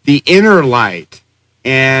The Inner Light,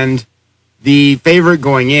 and the favorite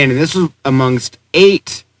going in, and this was amongst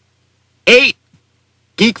 8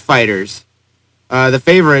 Geek Fighters. The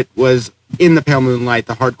favorite was In the Pale Moonlight,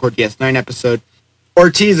 the Hardcore DS9 episode.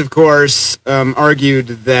 Ortiz, of course, argued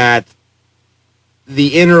that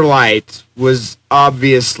The Inner Light was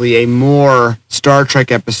obviously a more Star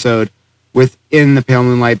Trek episode, with In the Pale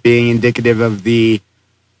Moonlight being indicative of the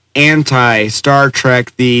anti-Star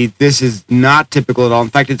Trek, this is not typical at all. In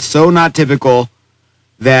fact, it's so not typical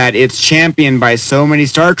that it's championed by so many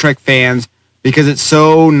Star Trek fans because it's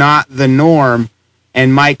so not the norm.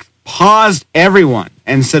 And Mike paused everyone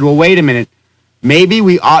and said, well, wait a minute. Maybe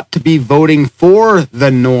we ought to be voting for the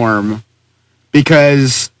norm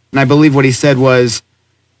because, and I believe what he said was,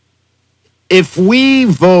 if we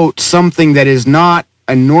vote something that is not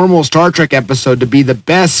a normal Star Trek episode to be the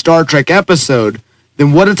best Star Trek episode,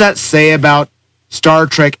 then what does that say about Star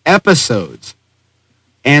Trek episodes?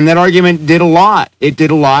 And that argument did a lot. It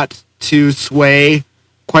did a lot to sway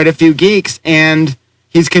quite a few geeks. And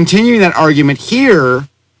he's continuing that argument here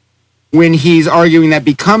when he's arguing that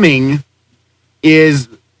Becoming is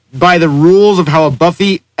by the rules of how a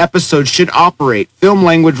Buffy episode should operate, film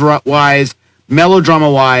language-wise,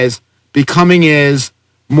 melodrama-wise. Becoming is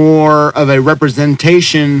more of a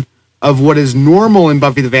representation of what is normal in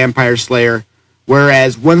Buffy the Vampire Slayer,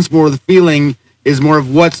 whereas Once More with a Feeling is more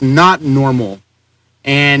of what's not normal.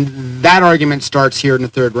 And that argument starts here in the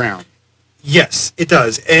third round. Yes, it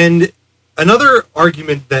does. And another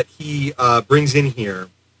argument that he brings in here,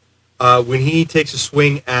 when he takes a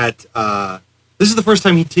swing at, this is the first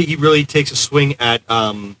time he really takes a swing at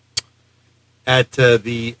the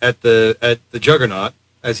Juggernaut,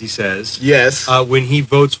 as he says. Yes. When he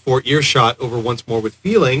votes for Earshot over Once More with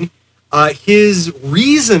Feeling, his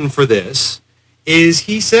reason for this is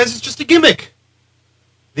he says it's just a gimmick.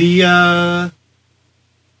 The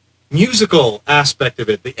musical aspect of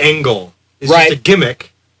it, the angle, is just a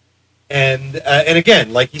gimmick. And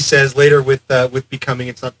again, like he says later with Becoming,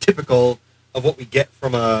 it's not typical of what we get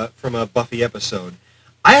from a Buffy episode.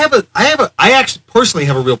 I actually personally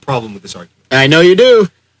have a real problem with this argument. I know you do.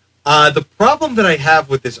 The problem that I have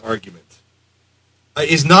with this argument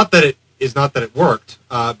is not that it worked,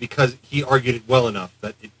 because he argued it well enough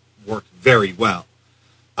that it worked very well.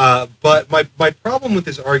 But my problem with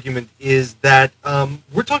this argument is that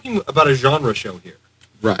we're talking about a genre show here,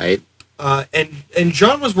 right? And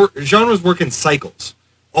genres work in cycles.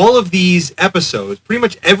 All of these episodes, pretty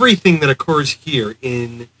much everything that occurs here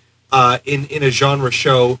in a genre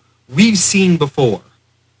show, we've seen before.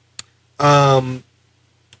 And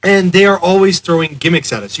they are always throwing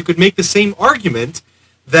gimmicks at us. You could make the same argument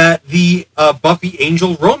that the Buffy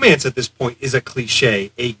Angel romance at this point is a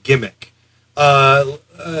cliche, a gimmick.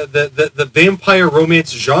 The vampire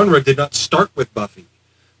romance genre did not start with Buffy.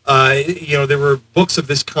 There were books of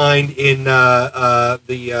this kind in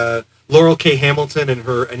the Laurel K. Hamilton and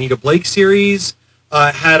her Anita Blake series.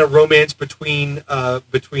 Had a romance between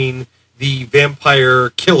the vampire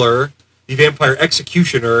killer, the vampire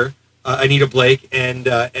executioner, Anita Blake, and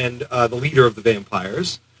the leader of the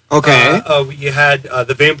vampires. Okay. We had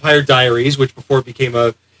the Vampire Diaries, which before it became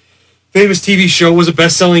a famous TV show was a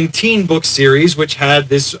best-selling teen book series, which had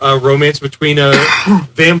this romance between a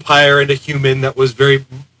vampire and a human that was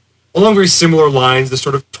along very similar lines. The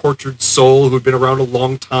sort of tortured soul who had been around a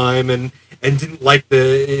long time and didn't like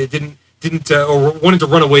or wanted to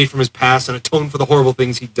run away from his past and atone for the horrible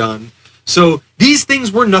things he'd done. So these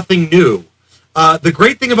things were nothing new. The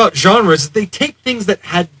great thing about genres is they take things that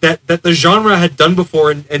the genre had done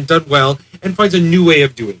before and done well and finds a new way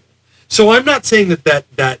of doing it. So I'm not saying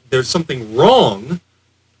that there's something wrong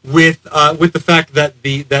with the fact that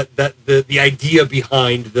the idea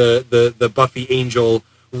behind the Buffy Angel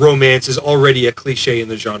romance is already a cliche in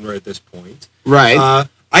the genre at this point. Right.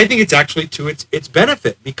 I think it's actually to its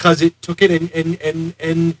benefit because it took it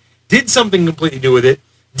and did something completely new with it,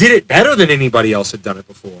 did it better than anybody else had done it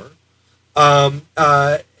before.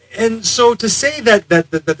 And so to say that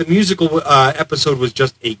the musical episode was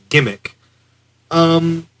just a gimmick,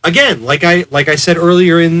 again, like I said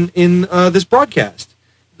earlier in this broadcast,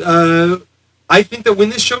 I think that when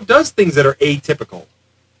this show does things that are atypical,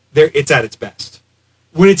 it's at its best.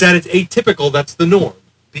 When it's at its atypical, that's the norm,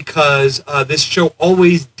 because this show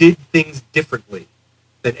always did things differently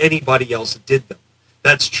than anybody else did them.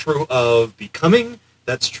 That's true of Becoming.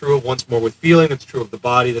 That's true of Once More with Feeling. That's true of The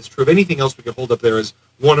Body. That's true of anything else we could hold up there as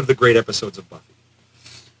one of the great episodes of Buffy.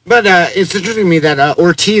 But it's interesting to me that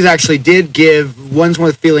Ortiz actually did give Once More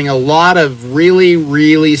with Feeling a lot of really,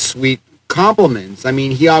 really sweet compliments. I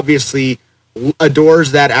mean, he obviously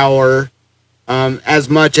adores that hour as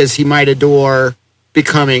much as he might adore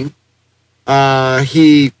Becoming.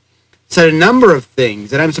 He said a number of things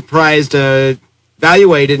that I'm surprised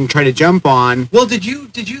Valuate didn't try to jump on. Well, did you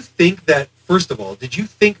think that, first of all, did you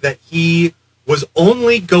think that he was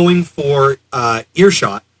only going for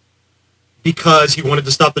Earshot because he wanted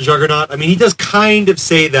to stop the Juggernaut? I mean, he does kind of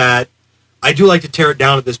say that. I do like to tear it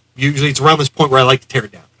down at this. Usually it's around this point where I like to tear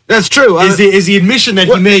it down. That's true. Is the admission that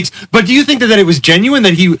he makes. But do you think that it was genuine,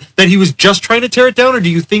 that he was just trying to tear it down, or do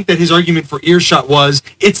you think that his argument for Earshot was,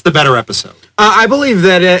 it's the better episode? I believe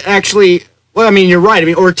that actually... Well, I mean, you're right. I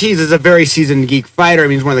mean, Ortiz is a very seasoned geek fighter. I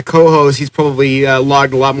mean, he's one of the co-hosts. He's probably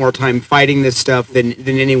logged a lot more time fighting this stuff than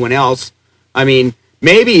anyone else. I mean,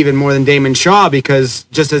 maybe even more than Damon Shaw, because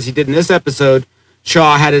just as he did in this episode,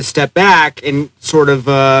 Shaw had to step back and sort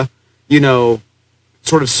of,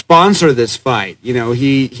 sort of sponsor this fight. He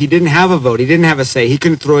didn't have a vote. He didn't have a say. He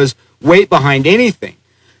couldn't throw his weight behind anything.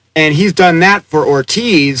 And he's done that for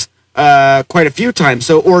Ortiz quite a few times.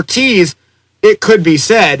 So Ortiz, it could be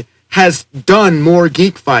said, has done more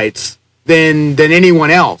geek fights than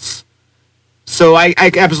anyone else. So I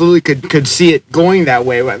absolutely could see it going that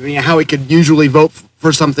way. I mean, how he could usually vote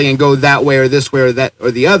for something and go that way or this way or that or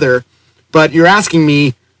the other. But you're asking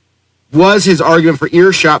me, was his argument for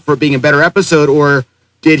Earshot for it being a better episode, or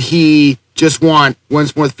did he just want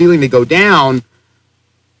Once More with Feeling to go down?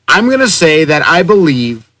 I'm going to say that I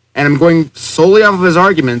believe, and I'm going solely off of his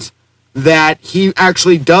arguments, that he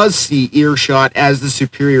actually does see Earshot as the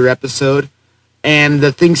superior episode, and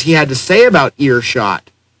the things he had to say about Earshot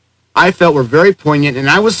I felt were very poignant, and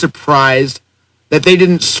I was surprised that they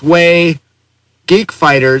didn't sway Geek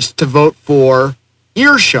Fighters to vote for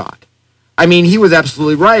Earshot. I mean, he was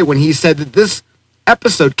absolutely right when he said that this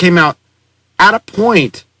episode came out at a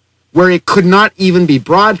point where it could not even be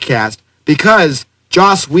broadcast because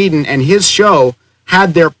Joss Whedon and his show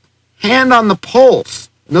had their hand on the pulse.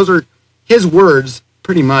 And those are his words,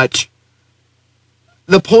 pretty much.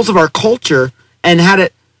 The pulse of our culture, and had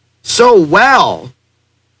it so well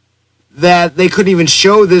that they couldn't even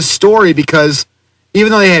show this story because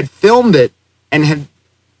even though they had filmed it and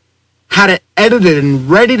had it edited and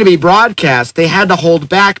ready to be broadcast, they had to hold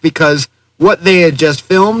back because what they had just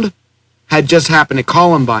filmed had just happened at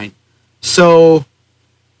Columbine. So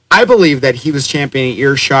I believe that he was championing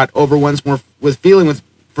Earshot over Once More with Feeling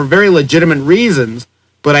for very legitimate reasons,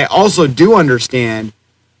 but I also do understand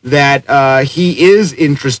that he is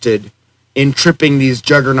interested in tripping these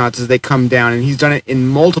juggernauts as they come down, and he's done it in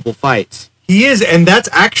multiple fights. He is, and that's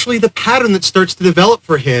actually the pattern that starts to develop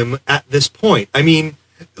for him at this point. I mean,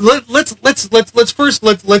 let's just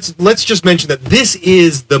mention that this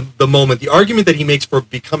is the moment. The argument that he makes for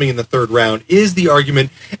becoming in the third round is the argument.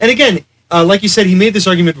 And again, like you said, he made this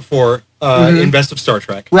argument before in Best of Star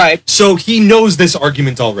Trek. Right. So he knows this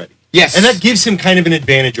argument already. Yes. And that gives him kind of an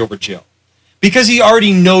advantage over Jill, because he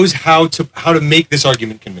already knows how to make this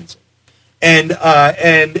argument convincing. And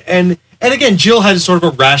again, Jill had sort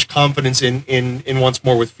of a rash confidence in Once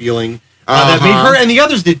More with Feeling that made her, and the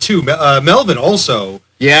others did too. Melvin also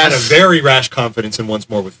had a very rash confidence in Once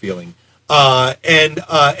More with Feeling. And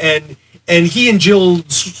he and Jill,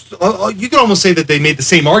 you could almost say that they made the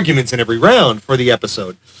same arguments in every round for the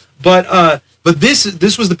episode. But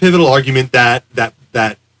this was the pivotal argument that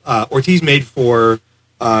Ortiz made for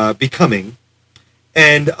Becoming,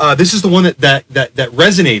 and this is the one that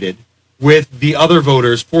resonated with the other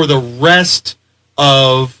voters for the rest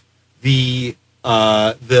of the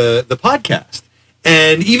podcast,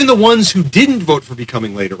 and even the ones who didn't vote for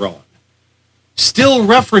Becoming later on we're still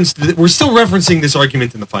referencing this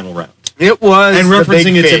argument in the final round. It was and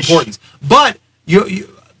referencing its importance. But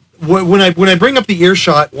when I bring up the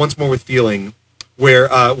Earshot Once More with Feeling, where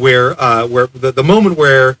the moment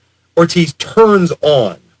where Ortiz turns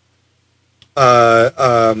on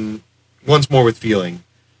Once More with Feeling,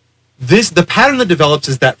 the pattern that develops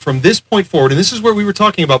is that from this point forward, and this is where we were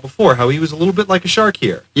talking about before, how he was a little bit like a shark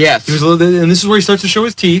here. Yes. He was a little bit, and this is where he starts to show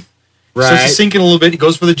his teeth. Right. Starts to sink in a little bit. He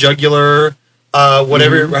goes for the jugular,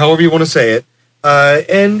 whatever, however you want to say it.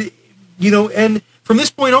 And from this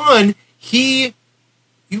point on, he's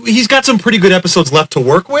got some pretty good episodes left to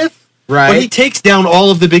work with. Right. But he takes down all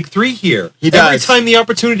of the big three here. He does. Every time the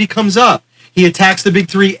opportunity comes up, he attacks the big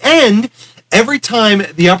three, and every time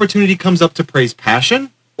the opportunity comes up to praise passion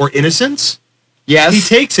or innocence, yes, he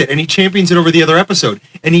takes it and he champions it over the other episode.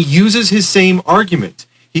 And he uses his same argument.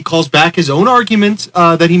 He calls back his own argument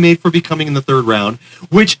that he made for Becoming in the third round,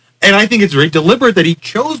 and I think it's very deliberate that he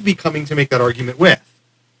chose Becoming to make that argument with.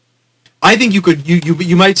 I think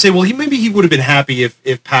you might say, well, maybe he would have been happy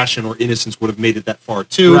if Passion or Innocence would have made it that far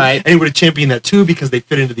too, right? And he would have championed that too because they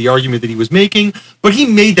fit into the argument that he was making. But he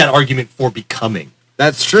made that argument for Becoming.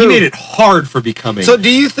 That's true. He made it hard for Becoming. So,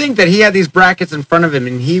 do you think that he had these brackets in front of him,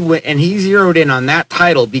 and he zeroed in on that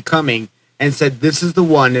title, Becoming, and said, "This is the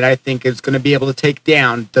one that I think is going to be able to take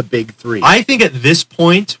down the big three"? I think at this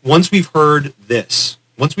point, once we heard this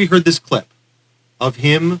clip of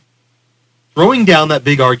him throwing down that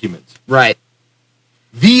big argument, right?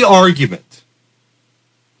 The argument,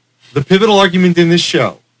 the pivotal argument in this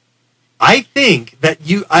show. I think that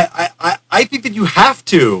I think that you have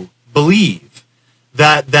to believe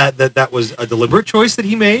that was a deliberate choice that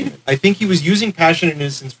he made. I think he was using Passion and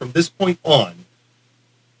Innocence from this point on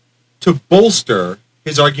to bolster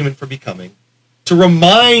his argument for Becoming, to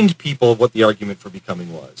remind people of what the argument for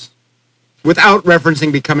Becoming was. without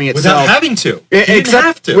referencing becoming itself. Without having to. He didn't Except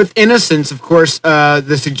have to. with innocence, of course,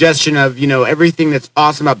 the suggestion of, everything that's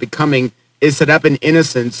awesome about becoming is set up in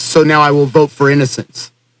innocence, so now I will vote for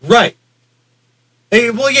innocence. Right.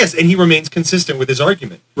 Well, yes, and he remains consistent with his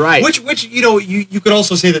argument. Right. Which you could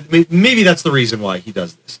also say that maybe that's the reason why he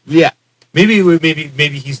does this. Yeah. Maybe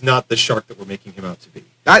he's not the shark that we're making him out to be.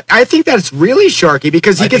 I think that's really sharky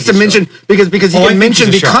because he gets to mention because he can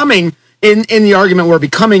mention becoming in the argument where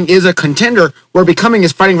becoming is a contender, where becoming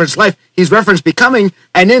is fighting for its life. He's referenced becoming,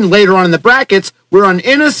 and then later on in the brackets, we're on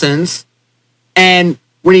innocence, and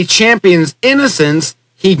when he champions innocence,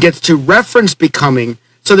 he gets to reference becoming.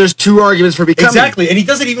 So there's two arguments for becoming. Exactly, and he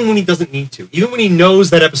does it even when he doesn't need to, even when he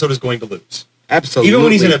knows that episode is going to lose. Absolutely. Even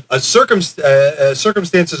when he's in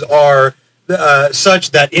circumstances are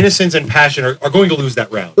such that innocence and passion are going to lose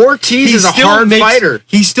that round. Ortiz is a hard fighter.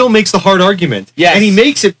 He still makes the hard argument, yes, and he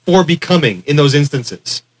makes it for becoming in those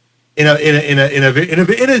instances, in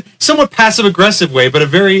a somewhat passive aggressive way, but it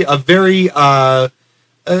was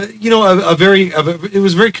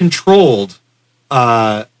a very controlled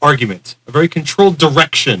argument, a very controlled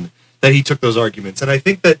direction that he took those arguments, and I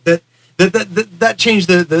think that changed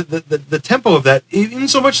the tempo of that, even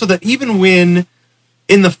so much so that even when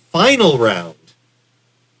in the final round,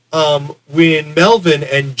 when Melvin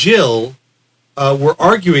and Jill were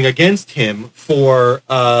arguing against him for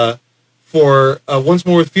Once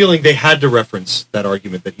More with Feeling, they had to reference that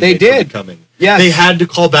argument that he made for becoming. Yes. They had to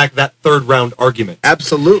call back that third round argument.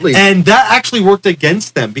 Absolutely. And that actually worked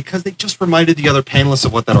against them because they just reminded the other panelists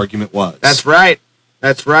of what that argument was. That's right.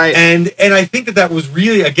 That's right. And I think that was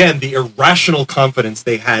really, again, the irrational confidence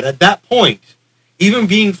they had at that point, even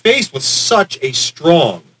being faced with such a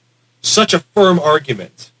firm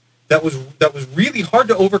argument that was really hard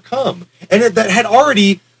to overcome, and that had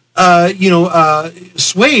already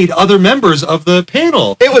swayed other members of the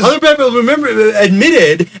panel. Other members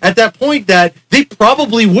admitted at that point that they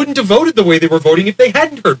probably wouldn't have voted the way they were voting if they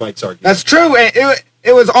hadn't heard Mike's argument. That's true.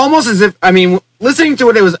 It was almost as if, listening to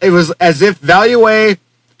it, it was as if Valué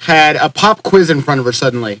had a pop quiz in front of her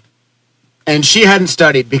suddenly, and she hadn't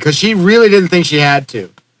studied because she really didn't think she had to.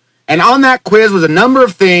 And on that quiz was a number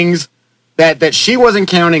of things that she wasn't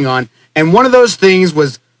counting on, and one of those things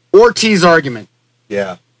was Ortiz's argument.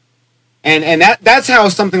 Yeah. And that's how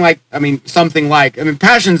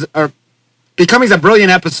Becoming's a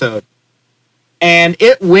brilliant episode, and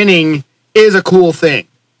it winning is a cool thing.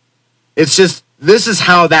 It's just, this is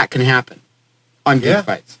how that can happen on Geek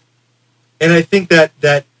Fights. And I think that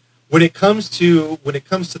when it comes to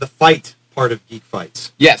the fight part of Geek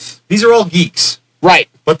Fights, yes, these are all geeks, right?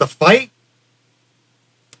 But the fight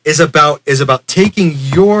is about taking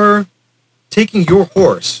your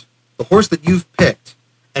horse, the horse that you've picked,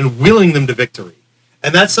 and willing them to victory.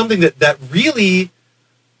 And that's something that really,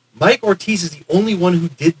 Mike Ortiz is the only one who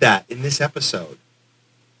did that in this episode.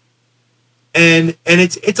 And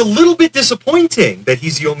it's a little bit disappointing that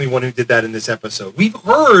he's the only one who did that in this episode. We've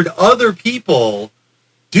heard other people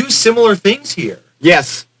do similar things here.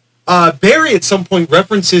 Yes. Barry at some point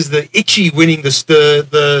references the Itchy winning the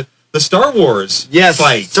Star Wars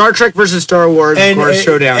fight. Star Trek versus Star Wars, of course,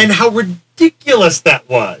 showdown. And how ridiculous that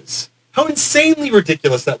was. How insanely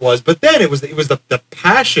ridiculous that was. But then it was the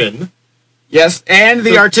passion. Yes, and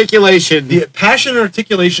the articulation. The passion and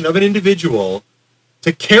articulation of an individual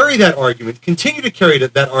to carry that argument, continue to carry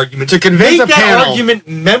that argument, to convince make the panel. That argument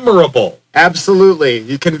memorable. Absolutely.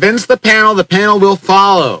 You convince the panel will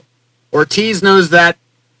follow. Ortiz knows that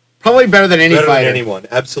probably better than any fighter. Better than anyone,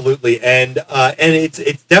 absolutely. And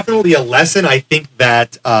it's definitely a lesson, I think,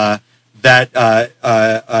 that Jill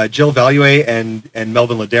Valué and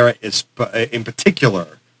Melvin Ladera is in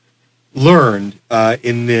particular learned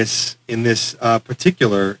in this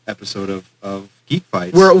particular episode of Geek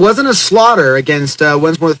Fights, where it wasn't a slaughter against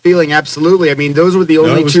Once More with Feeling. Absolutely, those were the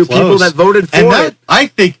only two people that voted for it. I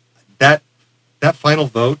think that final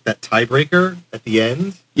vote, that tiebreaker at the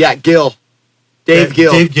end, Dave Gill,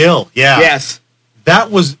 yeah, yes,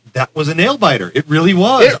 that was a nail biter. It really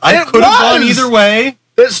was. I could have gone either way.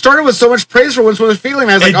 It started with so much praise for Once More with Feeling.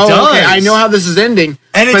 I was like, okay, I know how this is ending.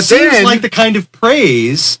 And it seems like the kind of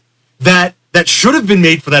praise that should have been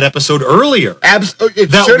made for that episode earlier.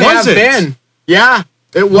 It should have been. Yeah,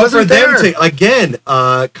 it wasn't there. For them to, again,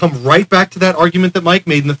 come right back to that argument that Mike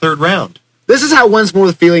made in the third round. This is how Once More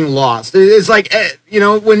with Feeling lost. It's like,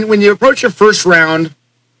 when you approach your first round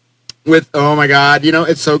with, oh my God,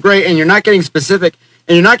 it's so great, and you're not getting specific,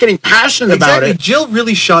 and you're not getting passionate about it. Jill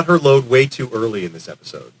really shot her load way too early in this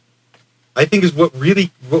episode. I think is what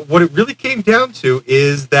it really came down to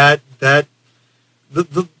is that the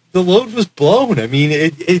the load was blown. I mean,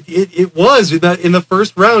 it was. In the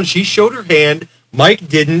first round, she showed her hand. Mike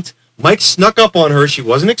didn't. Mike snuck up on her. She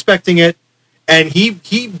wasn't expecting it. And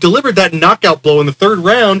he delivered that knockout blow in the third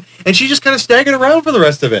round, and she just kind of staggered around for the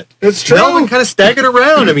rest of it. It's true. Melvin kind of staggered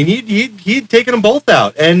around. I mean, he'd taken them both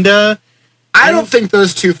out. And I don't think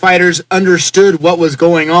those two fighters understood what was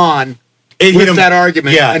going on with that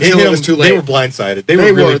argument until it was too late. They were blindsided. They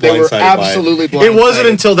were really blindsided. They were absolutely blindsided. It wasn't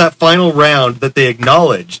until that final round that they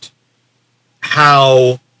acknowledged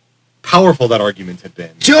how powerful that argument had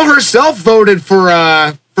been. Jill herself voted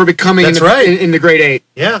for becoming in the Great Eight.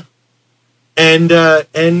 Yeah. And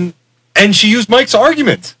she used Mike's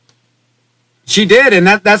argument. She did, and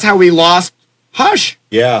that's how we lost Hush.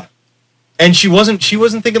 Yeah. And she wasn't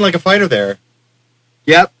thinking like a fighter there.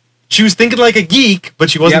 Yep. She was thinking like a geek, but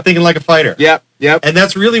she wasn't thinking like a fighter. Yep. And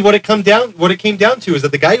that's really what it came down to is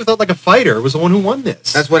that the guy who thought like a fighter was the one who won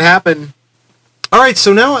this. That's what happened. All right,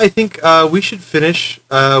 so now I think we should finish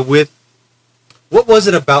with what was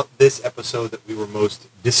it about this episode that we were most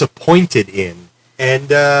disappointed in?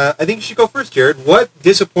 And I think you should go first, Jared. What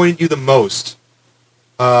disappointed you the most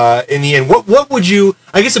in the end? What would you,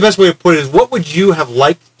 I guess the best way to put it is, what would you have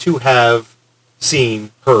liked to have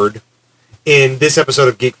heard in this episode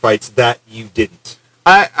of Geek Fights that you didn't?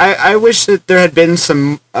 I wish that there had been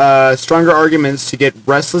some stronger arguments to get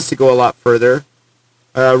Restless to go a lot further.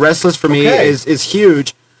 Restless for me is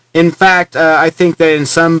huge. In fact, I think that in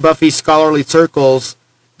some Buffy scholarly circles,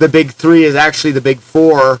 the big three is actually the big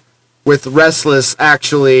four, with Restless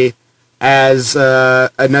actually as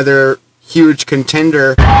another huge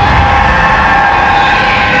contender.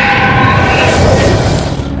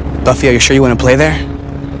 Buffy, are you sure you want to play there?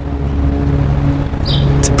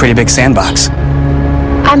 It's a pretty big sandbox.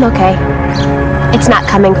 I'm okay. It's not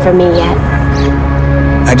coming for me yet.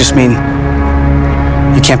 I just mean,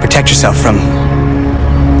 you can't protect yourself from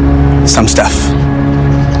some stuff.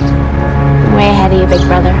 I'm way ahead of you, big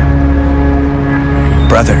brother.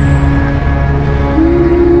 Brother.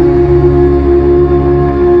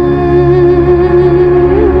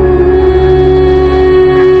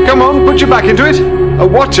 Come on, put your back into it. A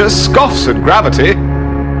watcher scoffs at gravity.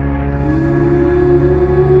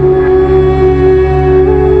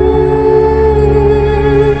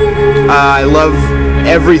 I love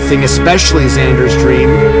everything, especially Xander's dream.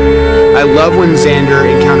 I love when Xander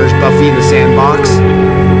encounters Buffy in the sandbox.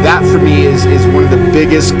 That for me is one of the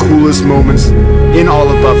biggest, coolest moments in all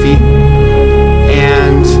of Buffy.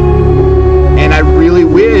 And I really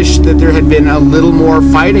wish that there had been a little more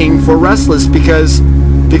fighting for Restless because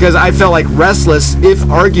I felt like Restless, if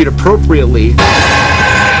argued appropriately,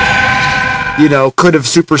 could have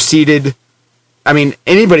superseded. I mean,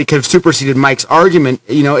 anybody could have superseded Mike's argument,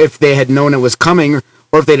 if they had known it was coming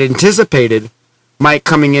or if they'd anticipated Mike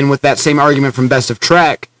coming in with that same argument from Best of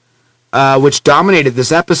Trek, which dominated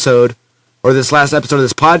this episode, or this last episode of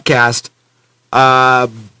this podcast.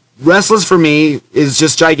 Restless for me is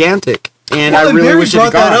just gigantic, and I really wish it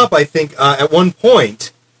had gone. Barry brought that up. I think at one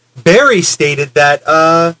point, Barry stated that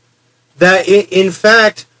in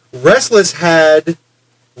fact Restless had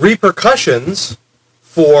repercussions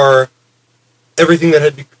for everything that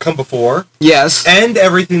had come before. Yes, and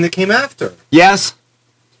everything that came after. Yes.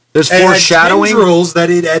 There's foreshadowing rules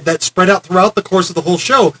that spread out throughout the course of the whole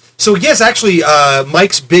show. So yes, actually,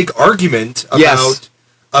 Mike's big argument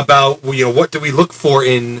about what do we look for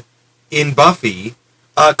in Buffy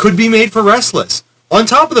could be made for Restless. On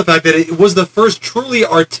top of the fact that it was the first truly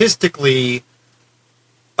artistically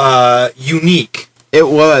unique. It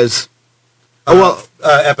was.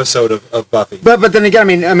 Episode of Buffy. But then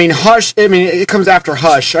again, I mean, Hush. I mean, it comes after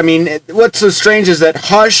Hush. I mean, what's so strange is that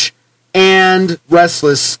Hush and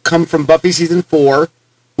Restless come from Buffy season 4,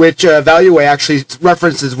 which Valueway actually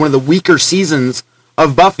references one of the weaker seasons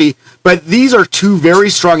of Buffy. But these are two very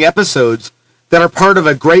strong episodes that are part of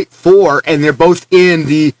a great 4, and they're both in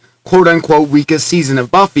the quote-unquote weakest season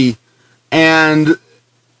of Buffy. And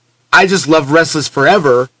I just love Restless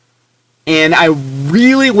forever. And I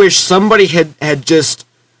really wish somebody had just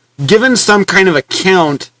given some kind of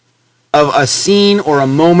account of a scene or a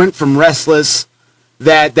moment from Restless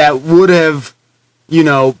that would have,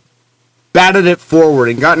 batted it forward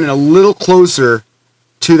and gotten it a little closer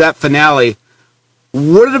to that finale.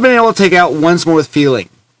 Would it have been able to take out Once More with Feeling?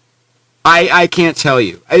 I can't tell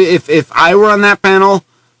you. If I were on that panel,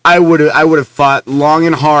 I would have fought long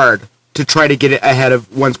and hard to try to get it ahead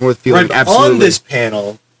of Once More with Feeling. Right, absolutely. On this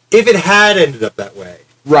panel, if it had ended up that way,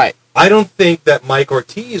 right, I don't think that Mike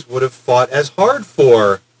Ortiz would have fought as hard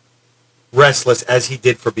for Restless as he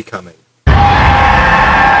did for Becoming.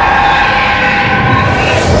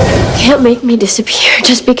 Can't make me disappear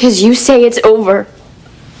just because you say it's over.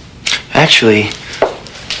 Actually,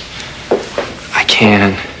 I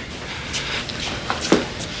can.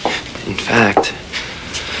 In fact,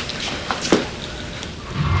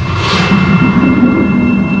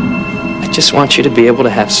 I just want you to be able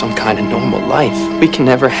to have some kind of normal life. We can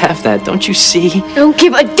never have that, don't you see? I don't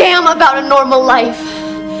give a damn about a normal life.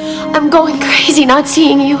 I'm going crazy not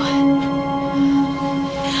seeing you.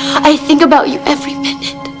 I think about you every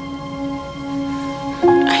minute.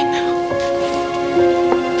 I know.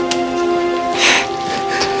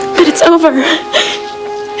 But it's over.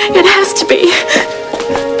 It has to be.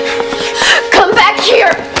 Come back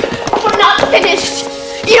here. We're not finished.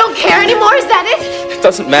 You don't care anymore, is that it? It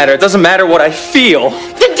doesn't matter. It doesn't matter what I feel.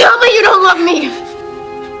 Then tell me you don't love me.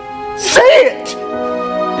 Say it!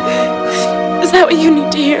 Is that what you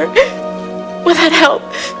need to hear? Will that help?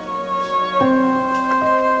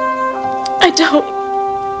 I don't.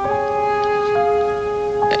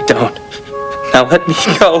 Now let me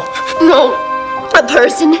go. No. A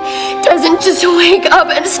person doesn't just wake up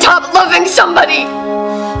and stop loving somebody.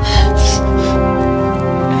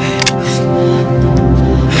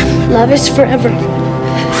 Love is forever.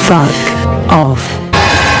 Fuck off.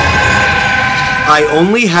 I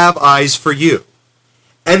only have eyes for you.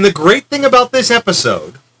 And the great thing about this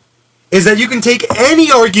episode is that you can take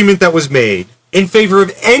any argument that was made in favor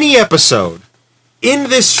of any episode in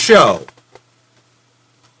this show,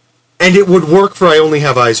 and it would work for I Only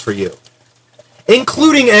Have Eyes for You.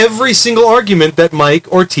 Including every single argument that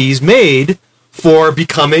Mike Ortiz made for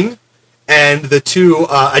Becoming and the two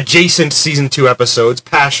adjacent season 2 episodes,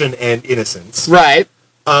 Passion and Innocence. Right.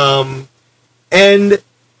 And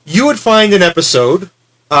you would find an episode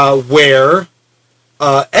where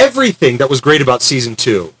everything that was great about season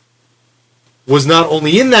 2 was not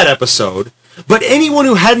only in that episode, but anyone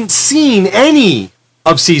who hadn't seen any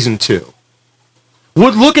of season 2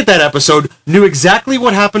 would look at that episode, knew exactly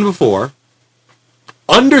what happened before,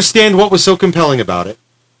 understand what was so compelling about it,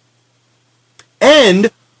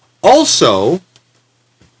 and also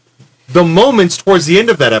the moments towards the end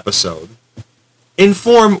of that episode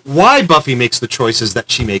inform why Buffy makes the choices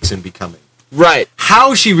that she makes in Becoming. Right.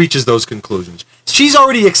 How she reaches those conclusions. She's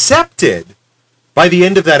already accepted by the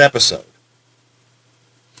end of that episode.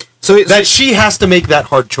 So that she has to make that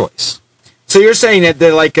hard choice. So you're saying that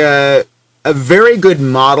they're like a very good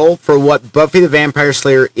model for what Buffy the Vampire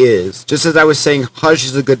Slayer is, just as I was saying Hush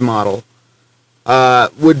is a good model,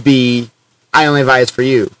 would be I Only Have Eyes for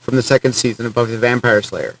You from the second season of Buffy the Vampire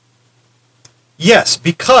Slayer. Yes,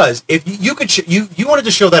 because if you could, you wanted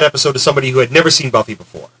to show that episode to somebody who had never seen Buffy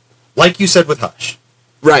before, like you said with Hush.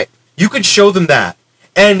 Right. You could show them that,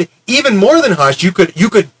 and even more than Hush, you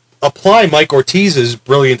could apply Mike Ortiz's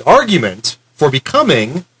brilliant argument for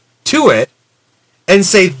Becoming to it, and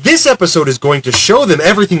say this episode is going to show them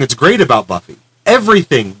everything that's great about Buffy,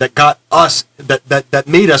 everything that got us that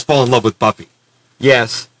made us fall in love with Buffy.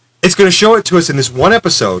 Yes. It's going to show it to us in this one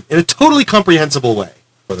episode in a totally comprehensible way.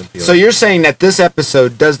 So you're saying that this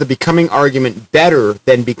episode does the Becoming argument better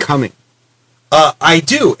than Becoming? I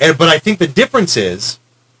do, but I think the difference is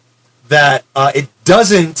that it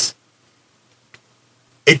doesn't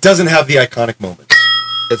have the iconic moments.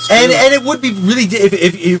 And it would be really,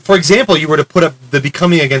 if for example, you were to put up the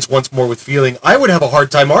Becoming against Once More with Feeling, I would have a hard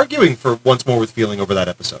time arguing for Once More with Feeling over that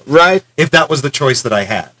episode. Right. If that was the choice that I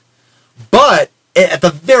had. But at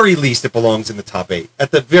the very least, it belongs in the top 8.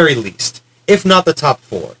 At the very least. If not the top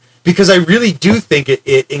 4. Because I really do think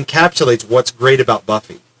it encapsulates what's great about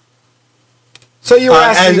Buffy. So you were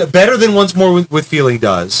asking... And better than Once More with Feeling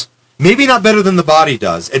does. Maybe not better than The Body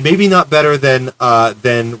does. And maybe not better than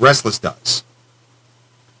Restless does.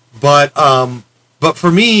 But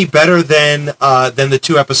for me, better than the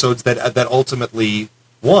 2 episodes that ultimately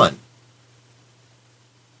won.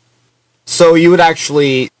 So you would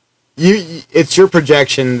actually, it's your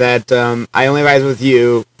projection that I Only Have Eyes with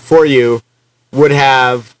You for you would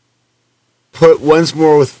have put Once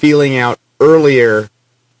More with Feeling out earlier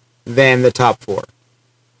than the top 4.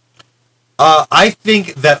 I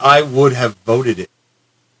think that I would have voted it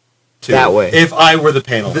that way if I were the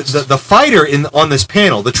panelist. The fighter on this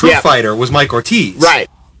panel, the true fighter, was Mike Ortiz. Right.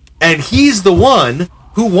 And he's the one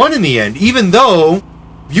who won in the end, even though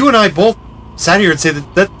you and I both sat here and say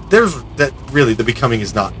that really the Becoming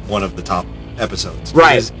is not one of the top episodes.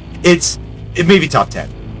 Right. It may be top 10.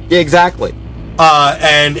 Yeah, exactly.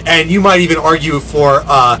 And you might even argue for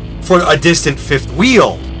a distant fifth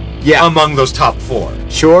wheel. Yeah. Among those top 4.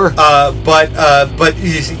 Sure. But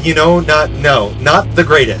not the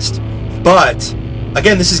greatest. But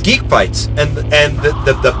again, this is Geek Fights, and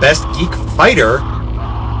the best geek fighter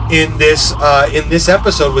in this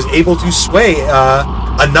episode was able to sway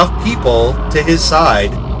enough people to his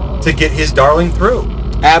side to get his darling through.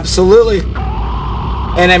 Absolutely.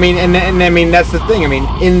 And I mean, that's the thing. I mean,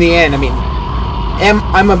 in the end,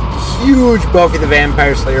 I'm a huge Buffy the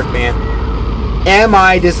Vampire Slayer fan. Am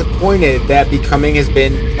I disappointed that Becoming has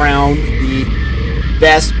been crowned the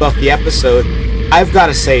best Buffy episode? I've got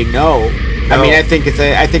to say no. I mean, I think it's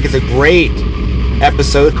a great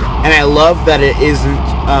episode, and I love that it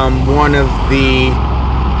isn't one of the,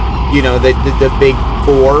 the big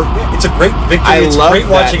four. It's a great victory. It's great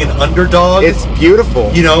watching an underdog. It's beautiful.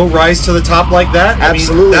 Rise to the top like that.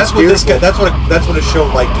 Absolutely, that's what beautiful. That's what a show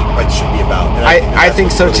like Geek Fights should be about. And I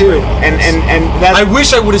think so really too. And that's, I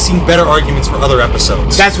wish I would have seen better arguments for other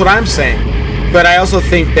episodes. That's what I'm saying. But I also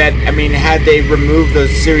think that had they removed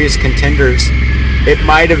those serious contenders, it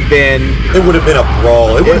might have been... It would have been a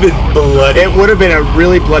brawl. It would have been bloody. It would have been a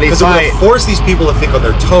really bloody fight. Because it would have forced these people to think on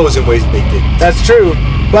their toes in ways that they didn't. That's true.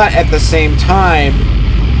 But at the same time,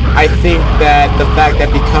 I think that the fact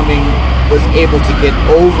that Becoming was able to get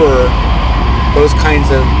over those kinds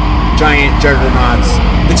of giant juggernauts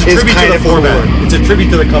it's a tribute to the format. It's a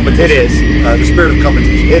tribute to the competition. It is. The spirit of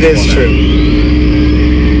competition. It is true.